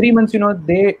the first 3 months,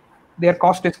 their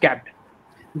cost is capped.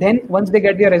 Then once they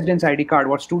get their residence ID card,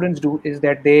 what students do is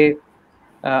that they,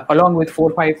 along with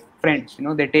 4 or 5 friends,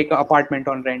 they take an apartment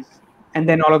on rent, and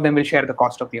then all of them will share the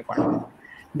cost of the apartment.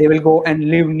 They will go and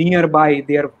live nearby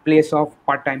their place of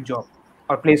part-time job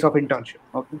or place of internship.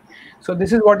 Okay, so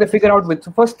this is what they figure out with.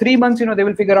 So first 3 months, they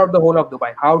will figure out the whole of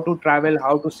Dubai, how to travel,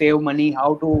 how to save money,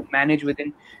 how to manage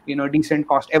within, decent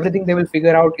cost. Everything they will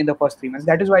figure out in the first 3 months.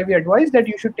 That is why we advise that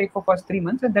you should take for first 3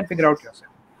 months and then figure out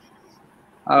yourself.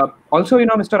 Also,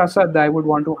 Mr. Asad, I would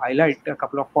want to highlight a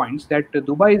couple of points that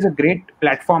Dubai is a great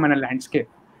platform and a landscape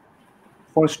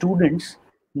for students,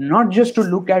 not just to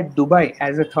look at Dubai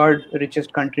as a third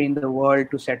richest country in the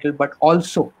world to settle, but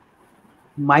also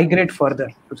migrate further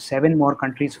to 7 more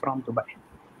countries from Dubai.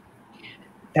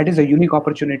 That is a unique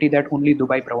opportunity that only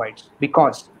Dubai provides,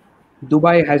 because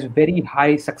Dubai has very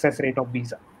high success rate of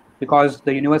visa, because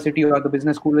the university or the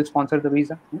business school will sponsor the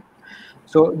visa.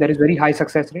 So there is very high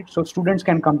success rate. So students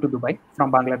can come to Dubai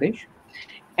from Bangladesh,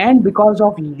 and because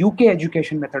of UK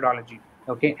education methodology,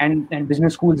 okay, and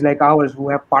business schools like ours who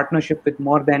have partnership with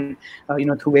more than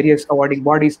through various awarding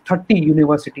bodies, 30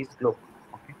 universities globally,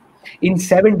 okay, in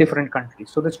 7 different countries.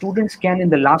 So the students can, in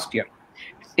the last year,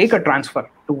 take a transfer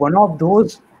to one of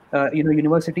those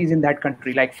universities in that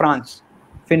country, like France,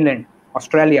 Finland,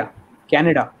 Australia,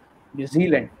 Canada, New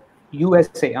Zealand,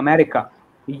 USA, America,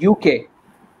 UK,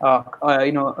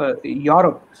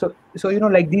 Europe. So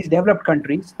like these developed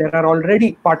countries, there are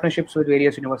already partnerships with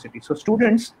various universities. So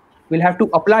students will have to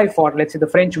apply for, let's say, the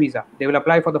French visa. They will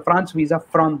apply for the France visa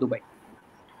from Dubai.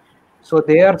 So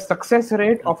their success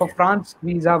rate of a France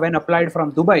visa when applied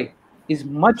from Dubai is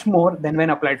much more than when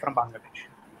applied from Bangladesh,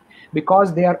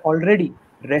 because they are already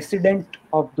resident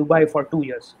of Dubai for 2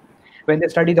 years. When they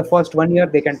study the first 1 year,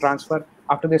 they can transfer.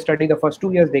 After they study the first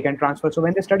 2 years, they can transfer. So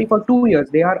when they study for 2 years,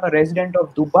 they are a resident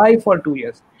of Dubai for 2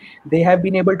 years. They have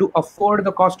been able to afford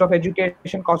the cost of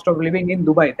education, cost of living in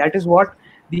Dubai. That is what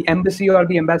the embassy or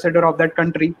the ambassador of that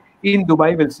country in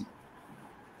Dubai will see.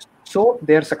 So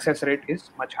their success rate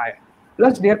is much higher.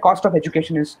 Plus their cost of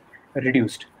education is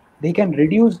reduced. They can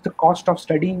reduce the cost of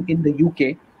studying in the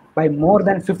UK by more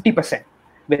than 50%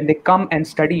 when they come and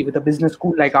study with a business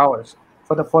school like ours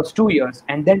for the first 2 years,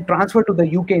 and then transfer to the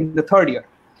UK in the 3rd year.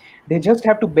 They just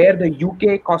have to bear the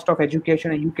UK cost of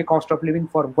education and UK cost of living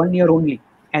for 1 year only,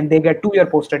 and they get 2-year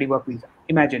post-study work visa.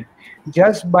 Imagine,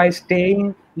 just by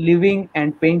staying, living,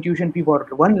 and paying tuition fee for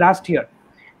 1 last year,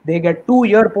 they get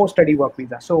 2-year post-study work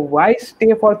visa. So why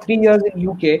stay for 3 years in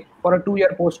UK for a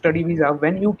 2-year post-study visa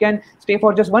when you can stay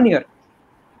for just 1 year?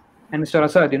 And Mr.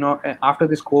 Asad, after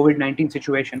this COVID-19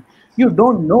 situation, you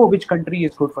don't know which country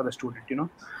is good for the student,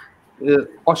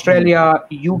 Australia,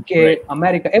 UK, right,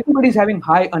 America, everybody's having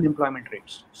high unemployment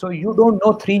rates. So you don't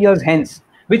know 3 years hence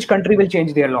which country will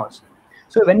change their laws.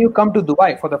 So when you come to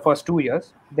Dubai for the first 2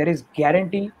 years, there is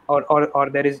guarantee or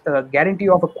there is a guarantee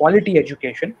of a quality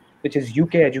education, which is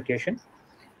UK education.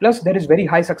 Plus there is very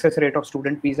high success rate of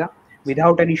student visa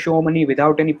without any show money,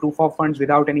 without any proof of funds,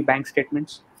 without any bank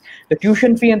statements. The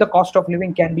tuition fee and the cost of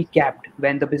living can be capped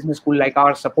when the business school like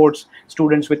ours supports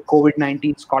students with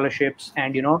COVID-19 scholarships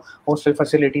and, hostel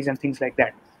facilities and things like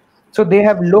that. So they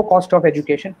have low cost of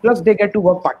education, plus they get to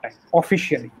work part-time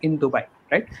officially in Dubai,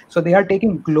 right? So they are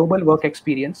taking global work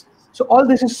experience. So all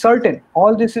this is certain,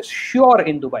 all this is sure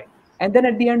in Dubai. And then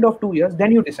at the end of 2 years,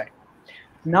 then you decide.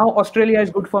 Now Australia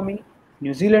is good for me,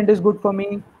 New Zealand is good for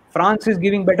me, France is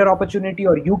giving better opportunity,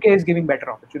 or UK is giving better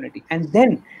opportunity. And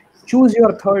then choose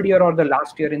your third year or the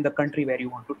last year in the country where you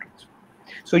want to transfer.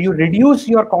 So you reduce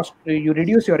your cost, you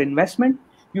reduce your investment,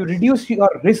 you reduce your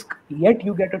risk, yet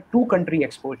you get a two-country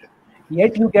exposure.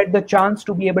 Yet you get the chance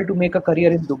to be able to make a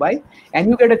career in Dubai, and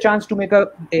you get a chance to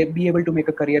be able to make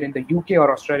a career in the UK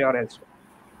or Australia or elsewhere.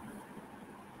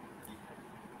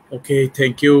 Okay,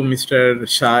 thank you, Mr.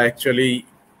 Shah. Actually,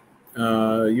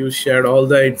 you shared all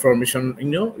the information,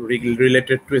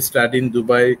 related to a study in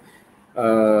Dubai,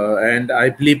 and I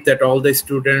believe that all the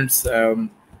students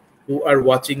who are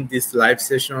watching this live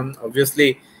session,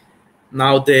 obviously,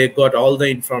 now they got all the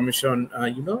information,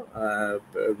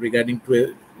 regarding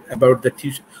to about the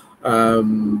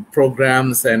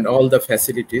programs and all the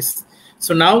facilities.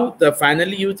 So now,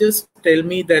 finally, you just tell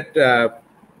me that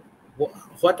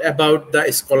what about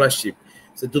the scholarship?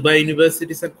 So Dubai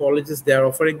universities and colleges, they are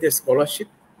offering their scholarship?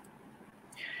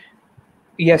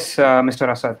 Yes, Mr.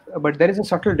 Asad, but there is a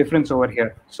subtle difference over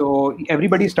here. So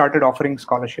everybody started offering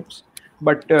scholarships,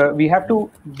 but we have to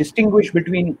distinguish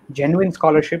between genuine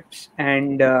scholarships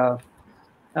and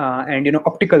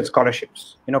optical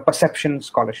scholarships, perception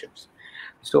scholarships.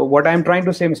 So what I'm trying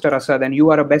to say, Mr. Asad, and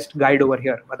you are a best guide over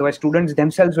here, otherwise students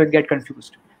themselves will get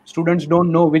confused. Students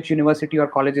don't know which university or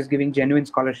college is giving genuine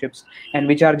scholarships and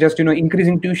which are just,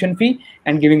 increasing tuition fee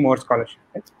and giving more scholarship.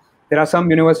 Right? There are some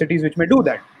universities which may do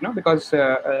that, because,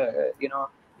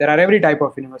 there are every type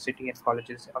of university and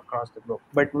colleges across the globe.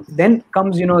 But then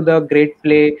comes, the great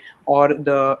play or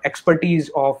the expertise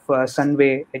of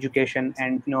Sunway Education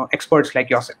and, experts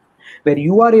like yourself, where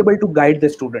you are able to guide the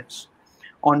students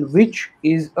on which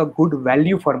is a good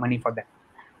value for money for them,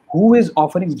 who is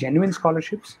offering genuine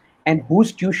scholarships and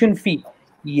whose tuition fee,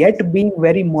 yet being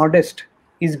very modest,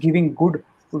 is giving good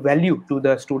value to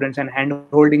the students and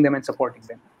hand-holding them and supporting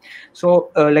them.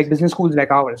 So like business schools like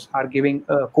ours are giving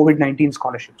COVID-19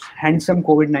 scholarships, handsome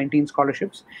COVID-19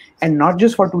 scholarships, and not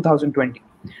just for 2020.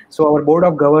 So our board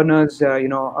of governors,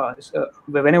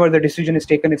 whenever the decision is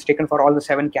taken, it's taken for all the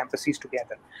 7 campuses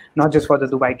together, not just for the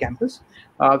Dubai campus.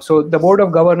 So the board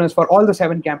of governors for all the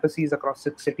 7 campuses across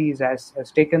 6 cities has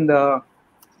taken the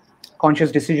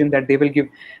conscious decision that they will give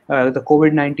the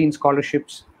COVID-19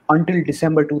 scholarships until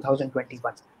December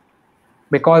 2021,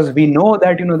 because we know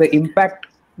that the impact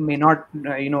may not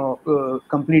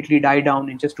completely die down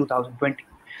in just 2020.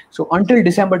 So until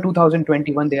December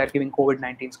 2021, they are giving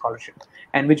COVID-19 scholarship,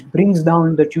 and which brings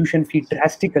down the tuition fee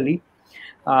drastically.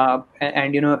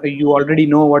 And you already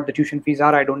know what the tuition fees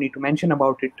are. I don't need to mention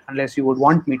about it unless you would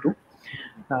want me to.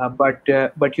 But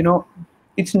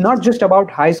it's not just about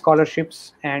high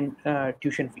scholarships and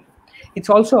tuition fee. It's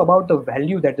also about the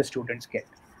value that the students get.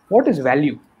 What is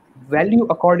value? Value,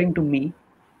 according to me,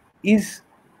 is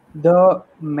the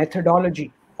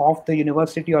methodology of the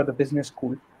university or the business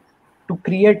school to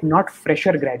create not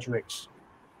fresher graduates,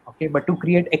 okay, but to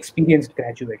create experienced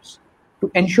graduates,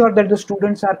 to ensure that the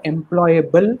students are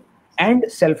employable and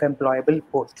self-employable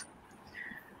both.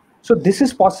 So this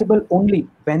is possible only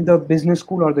when the business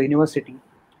school or the university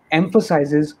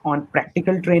emphasizes on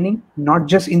practical training, not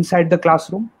just inside the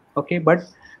classroom, okay, but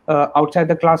outside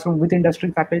the classroom with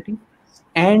industry faculty,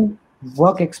 and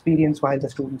work experience while the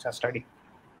students are studying.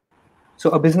 So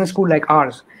a business school like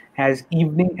ours has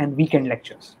evening and weekend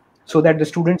lectures so that the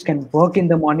students can work in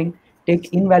the morning,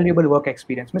 take invaluable work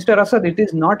experience. Mr. Asad, it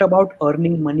is not about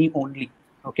earning money only,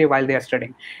 okay, while they are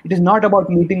studying. It is not about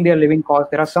meeting their living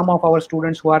cost. There are some of our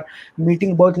students who are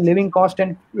meeting both living cost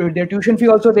and their tuition fee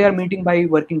also they are meeting by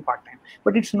working part-time.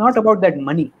 But it's not about that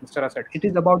money, Mr. Asad. It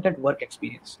is about that work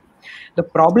experience. The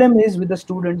problem is with the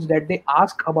students that they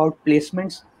ask about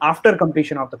placements after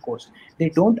completion of the course. They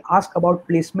don't ask about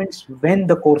placements when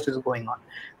the course is going on.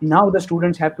 Now the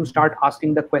students have to start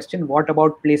asking the question, what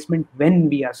about placement when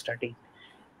we are studying?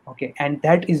 Okay, and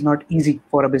that is not easy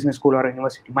for a business school or a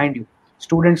university, mind you.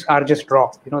 Students are just raw,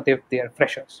 they are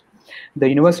freshers. The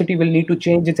university will need to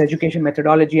change its education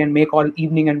methodology and make all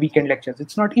evening and weekend lectures.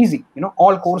 It's not easy,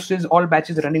 all courses, all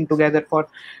batches running together for,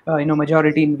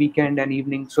 majority in weekend and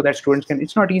evening so that students can,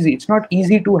 it's not easy. It's not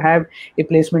easy to have a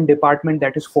placement department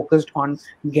that is focused on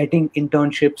getting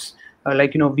internships.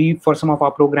 We, for some of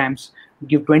our programs,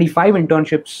 give 25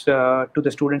 internships to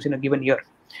the students in a given year.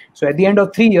 So at the end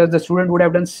of 3 years, the student would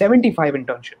have done 75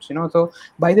 internships. So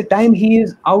by the time he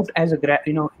is out as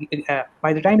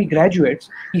by the time he graduates,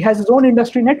 he has his own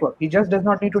industry network. He just does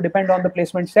not need to depend on the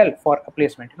placement cell for a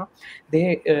placement.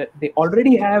 They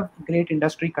already have great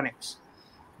industry connects.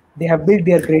 They have built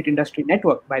their great industry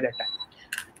network by that time.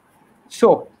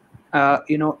 So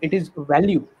it is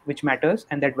value which matters,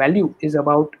 and that value is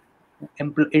about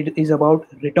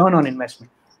return on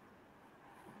investment.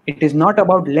 It is not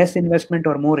about less investment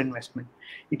or more investment.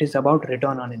 It is about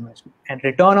return on investment. And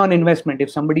return on investment, if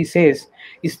somebody says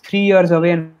is 3 years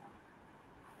away and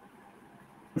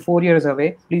 4 years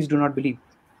away, please do not believe.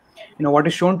 What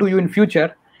is shown to you in future,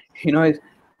 is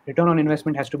return on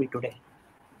investment has to be today.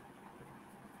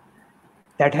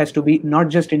 That has to be not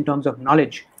just in terms of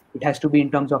knowledge, it has to be in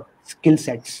terms of skill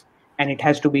sets, and it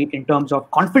has to be in terms of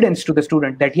confidence to the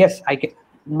student that yes, I can.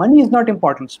 Money is not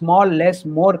important. Small, less,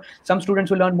 more. Some students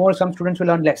will earn more, some students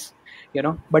will earn less,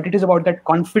 but it is about that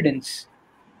confidence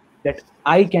that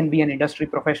I can be an industry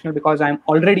professional because I'm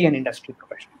already an industry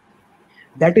professional.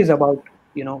 That is about,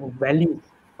 value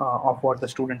of what the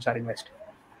students are investing.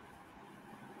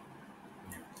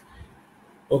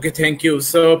 Okay, thank you.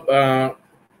 So,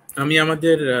 আমি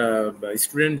আমাদের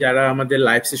student যারা আমাদের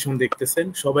live session দেখতেছেন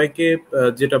সবাইকে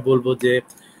যেটা বলবো যে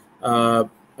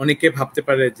অনেকে ভাবতে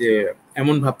পারে যে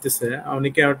এমন ভাবতেছে,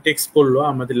 অনেকে টেক্সট করলো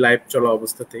আমাদের লাইভ চলা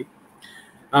অবস্থাতেই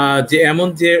যে এমন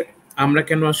যে আমরা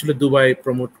কেন আসলে দুবাই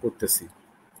প্রমোট করতেছি।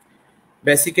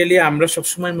 বেসিক্যালি আমরা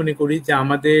সবসময় মনে করি যে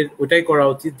আমাদের ওটাই করা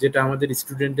উচিত যেটা আমাদের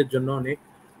স্টুডেন্টের জন্য অনেক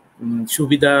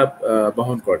সুবিধা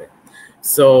বহন করে।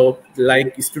 সো লাইক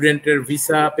স্টুডেন্টের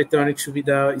ভিসা পেতে অনেক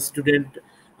সুবিধা, স্টুডেন্ট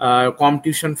কম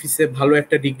টিউশন ফিসে ভালো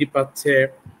একটা ডিগ্রি পাচ্ছে,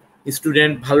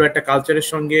 স্টুডেন্ট ভালো একটা কালচারের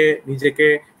সঙ্গে নিজেকে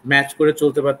ম্যাচ করে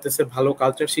চলতে পারতেছে, ভালো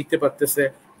কালচার শিখতে পারতেছে,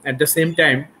 at the same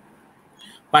time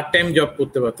part time job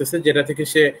করতে পারতেছে যেটা থেকে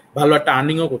সে ভালো একটা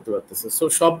আর্নিংও করতে পারতেছে। সো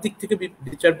সব দিক থেকে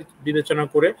বিচার বিবেচনা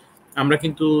করে আমরা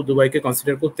কিন্তু দুবাইকে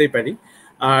কনসিডার করতেই পারি।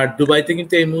 আর দুবাইতে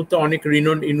কিন্তু এই মুহূর্তে অনেক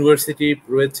রিনোন্ড ইউনিভার্সিটি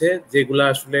রয়েছে যেগুলো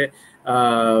আসলে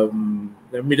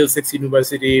মিডলসেক্স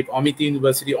ইউনিভার্সিটি, অমিতি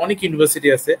ইউনিভার্সিটি, অনেক ইউনিভার্সিটি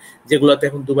আছে যেগুলোতে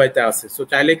এখন দুবাইতে আছে। সো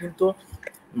চাইলে কিন্তু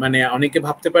মানে অনেকে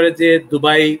ভাবতে পারে যে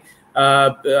দুবাই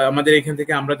আমাদের এখান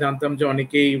থেকে আমরা জানতাম যে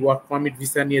অনেকেই ওয়ার্ক পারমিট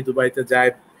ভিসা নিয়ে দুবাইতে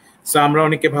যায়। সো আমরা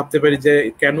অনেকে ভাবতে পারি যে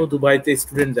কেন দুবাইতে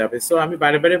স্টুডেন্ট যাবে। সো আমি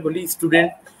বারে বারে বলি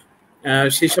স্টুডেন্ট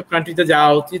সেই সব কান্ট্রিতে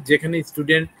যাওয়া উচিত যেখানে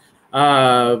স্টুডেন্ট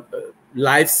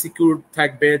লাইফ সিকিউর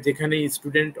থাকবে, যেখানে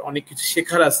স্টুডেন্ট অনেক কিছু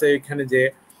শেখার আছে, এখানে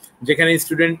যেখানে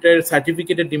স্টুডেন্টের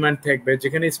সার্টিফিকেটের ডিমান্ড থাকবে,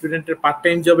 যেখানে স্টুডেন্টের পার্ট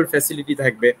টাইম জবের ফ্যাসিলিটি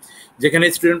থাকবে, যেখানে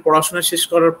স্টুডেন্ট পড়াশোনা শেষ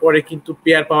করার পরে কিন্তু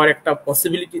পেয়ার পাওয়ার একটা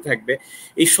পসিবিলিটি থাকবে।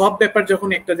 এই সব ব্যাপার যখন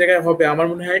একটা জায়গায় হবে আমার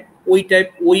মনে হয়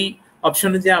ওই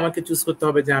অপশনে যে আমাকে চুজ করতে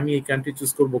হবে যে আমি এই কান্ট্রি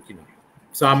চুজ করবো কিনা।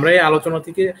 সো আমরা এই আলোচনা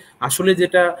থেকে আসলে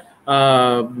যেটা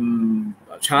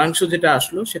সারাংশ যেটা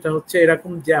আসলো সেটা হচ্ছে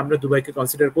এরকম যে আমরা দুবাইকে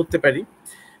কনসিডার করতে পারি।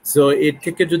 সো এর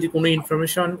থেকে যদি কোনো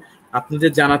ইনফরমেশন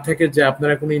আপনাদের জানা থাকে, যে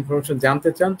আপনারা কোনো ইনফরমেশন জানতে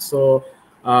চান, সো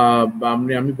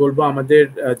আমি বলবো আমাদের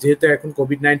যেহেতু এখন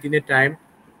কোভিড-19 টাইম,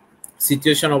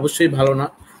 সিচুয়েশন অবশ্যই ভালো না।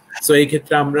 সো এই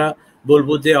ক্ষেত্রে আমরা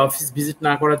বলবো যে অফিস ভিজিট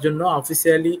না করার জন্য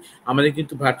অফিসিয়ালি আমাদের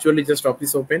কিন্তু ভার্চুয়ালি জাস্ট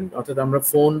অফিস ওপেন, অর্থাৎ আমরা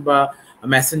ফোন বা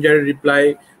মেসেঞ্জারের রিপ্লাই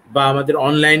বা আমাদের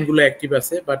অনলাইনগুলো অ্যাক্টিভ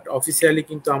আছে, বাট অফিসিয়ালি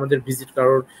কিন্তু আমাদের ভিজিট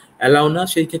কারোর অ্যালাউ না।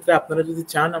 সেই ক্ষেত্রে আপনারা যদি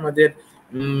চান আমাদের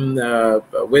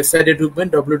ওয়েবসাইটে ঢুকবেন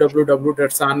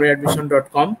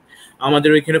www.sunwayadmission.com, আমাদের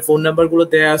ওইখানে ফোন নাম্বারগুলো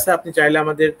দেওয়া আছে, আপনি চাইলে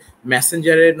আমাদের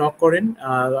মেসেঞ্জারে নক করেন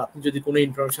আপনি যদি কোনো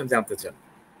ইনফরমেশন জানতে চান।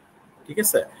 ঠিক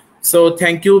আছে? So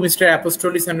thank you Mr.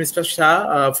 Apostolis and Mr. Shah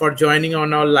for joining on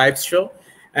our live show,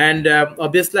 and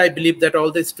obviously I believe that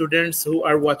all the students who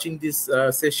are watching this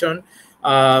session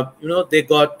they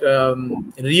got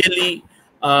really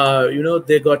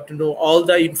they got to know all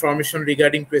the information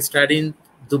regarding to study in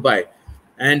Dubai,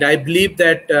 and I believe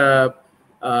that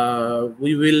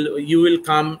you will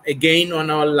come again on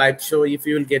our live show if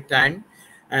you will get time,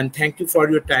 and thank you for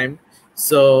your time.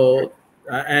 So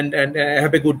and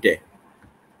have a good day.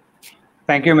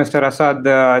 Thank you, Mr. Asad.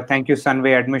 Thank you,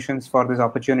 Sunway Admissions, for this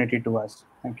opportunity to us.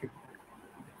 Thank you.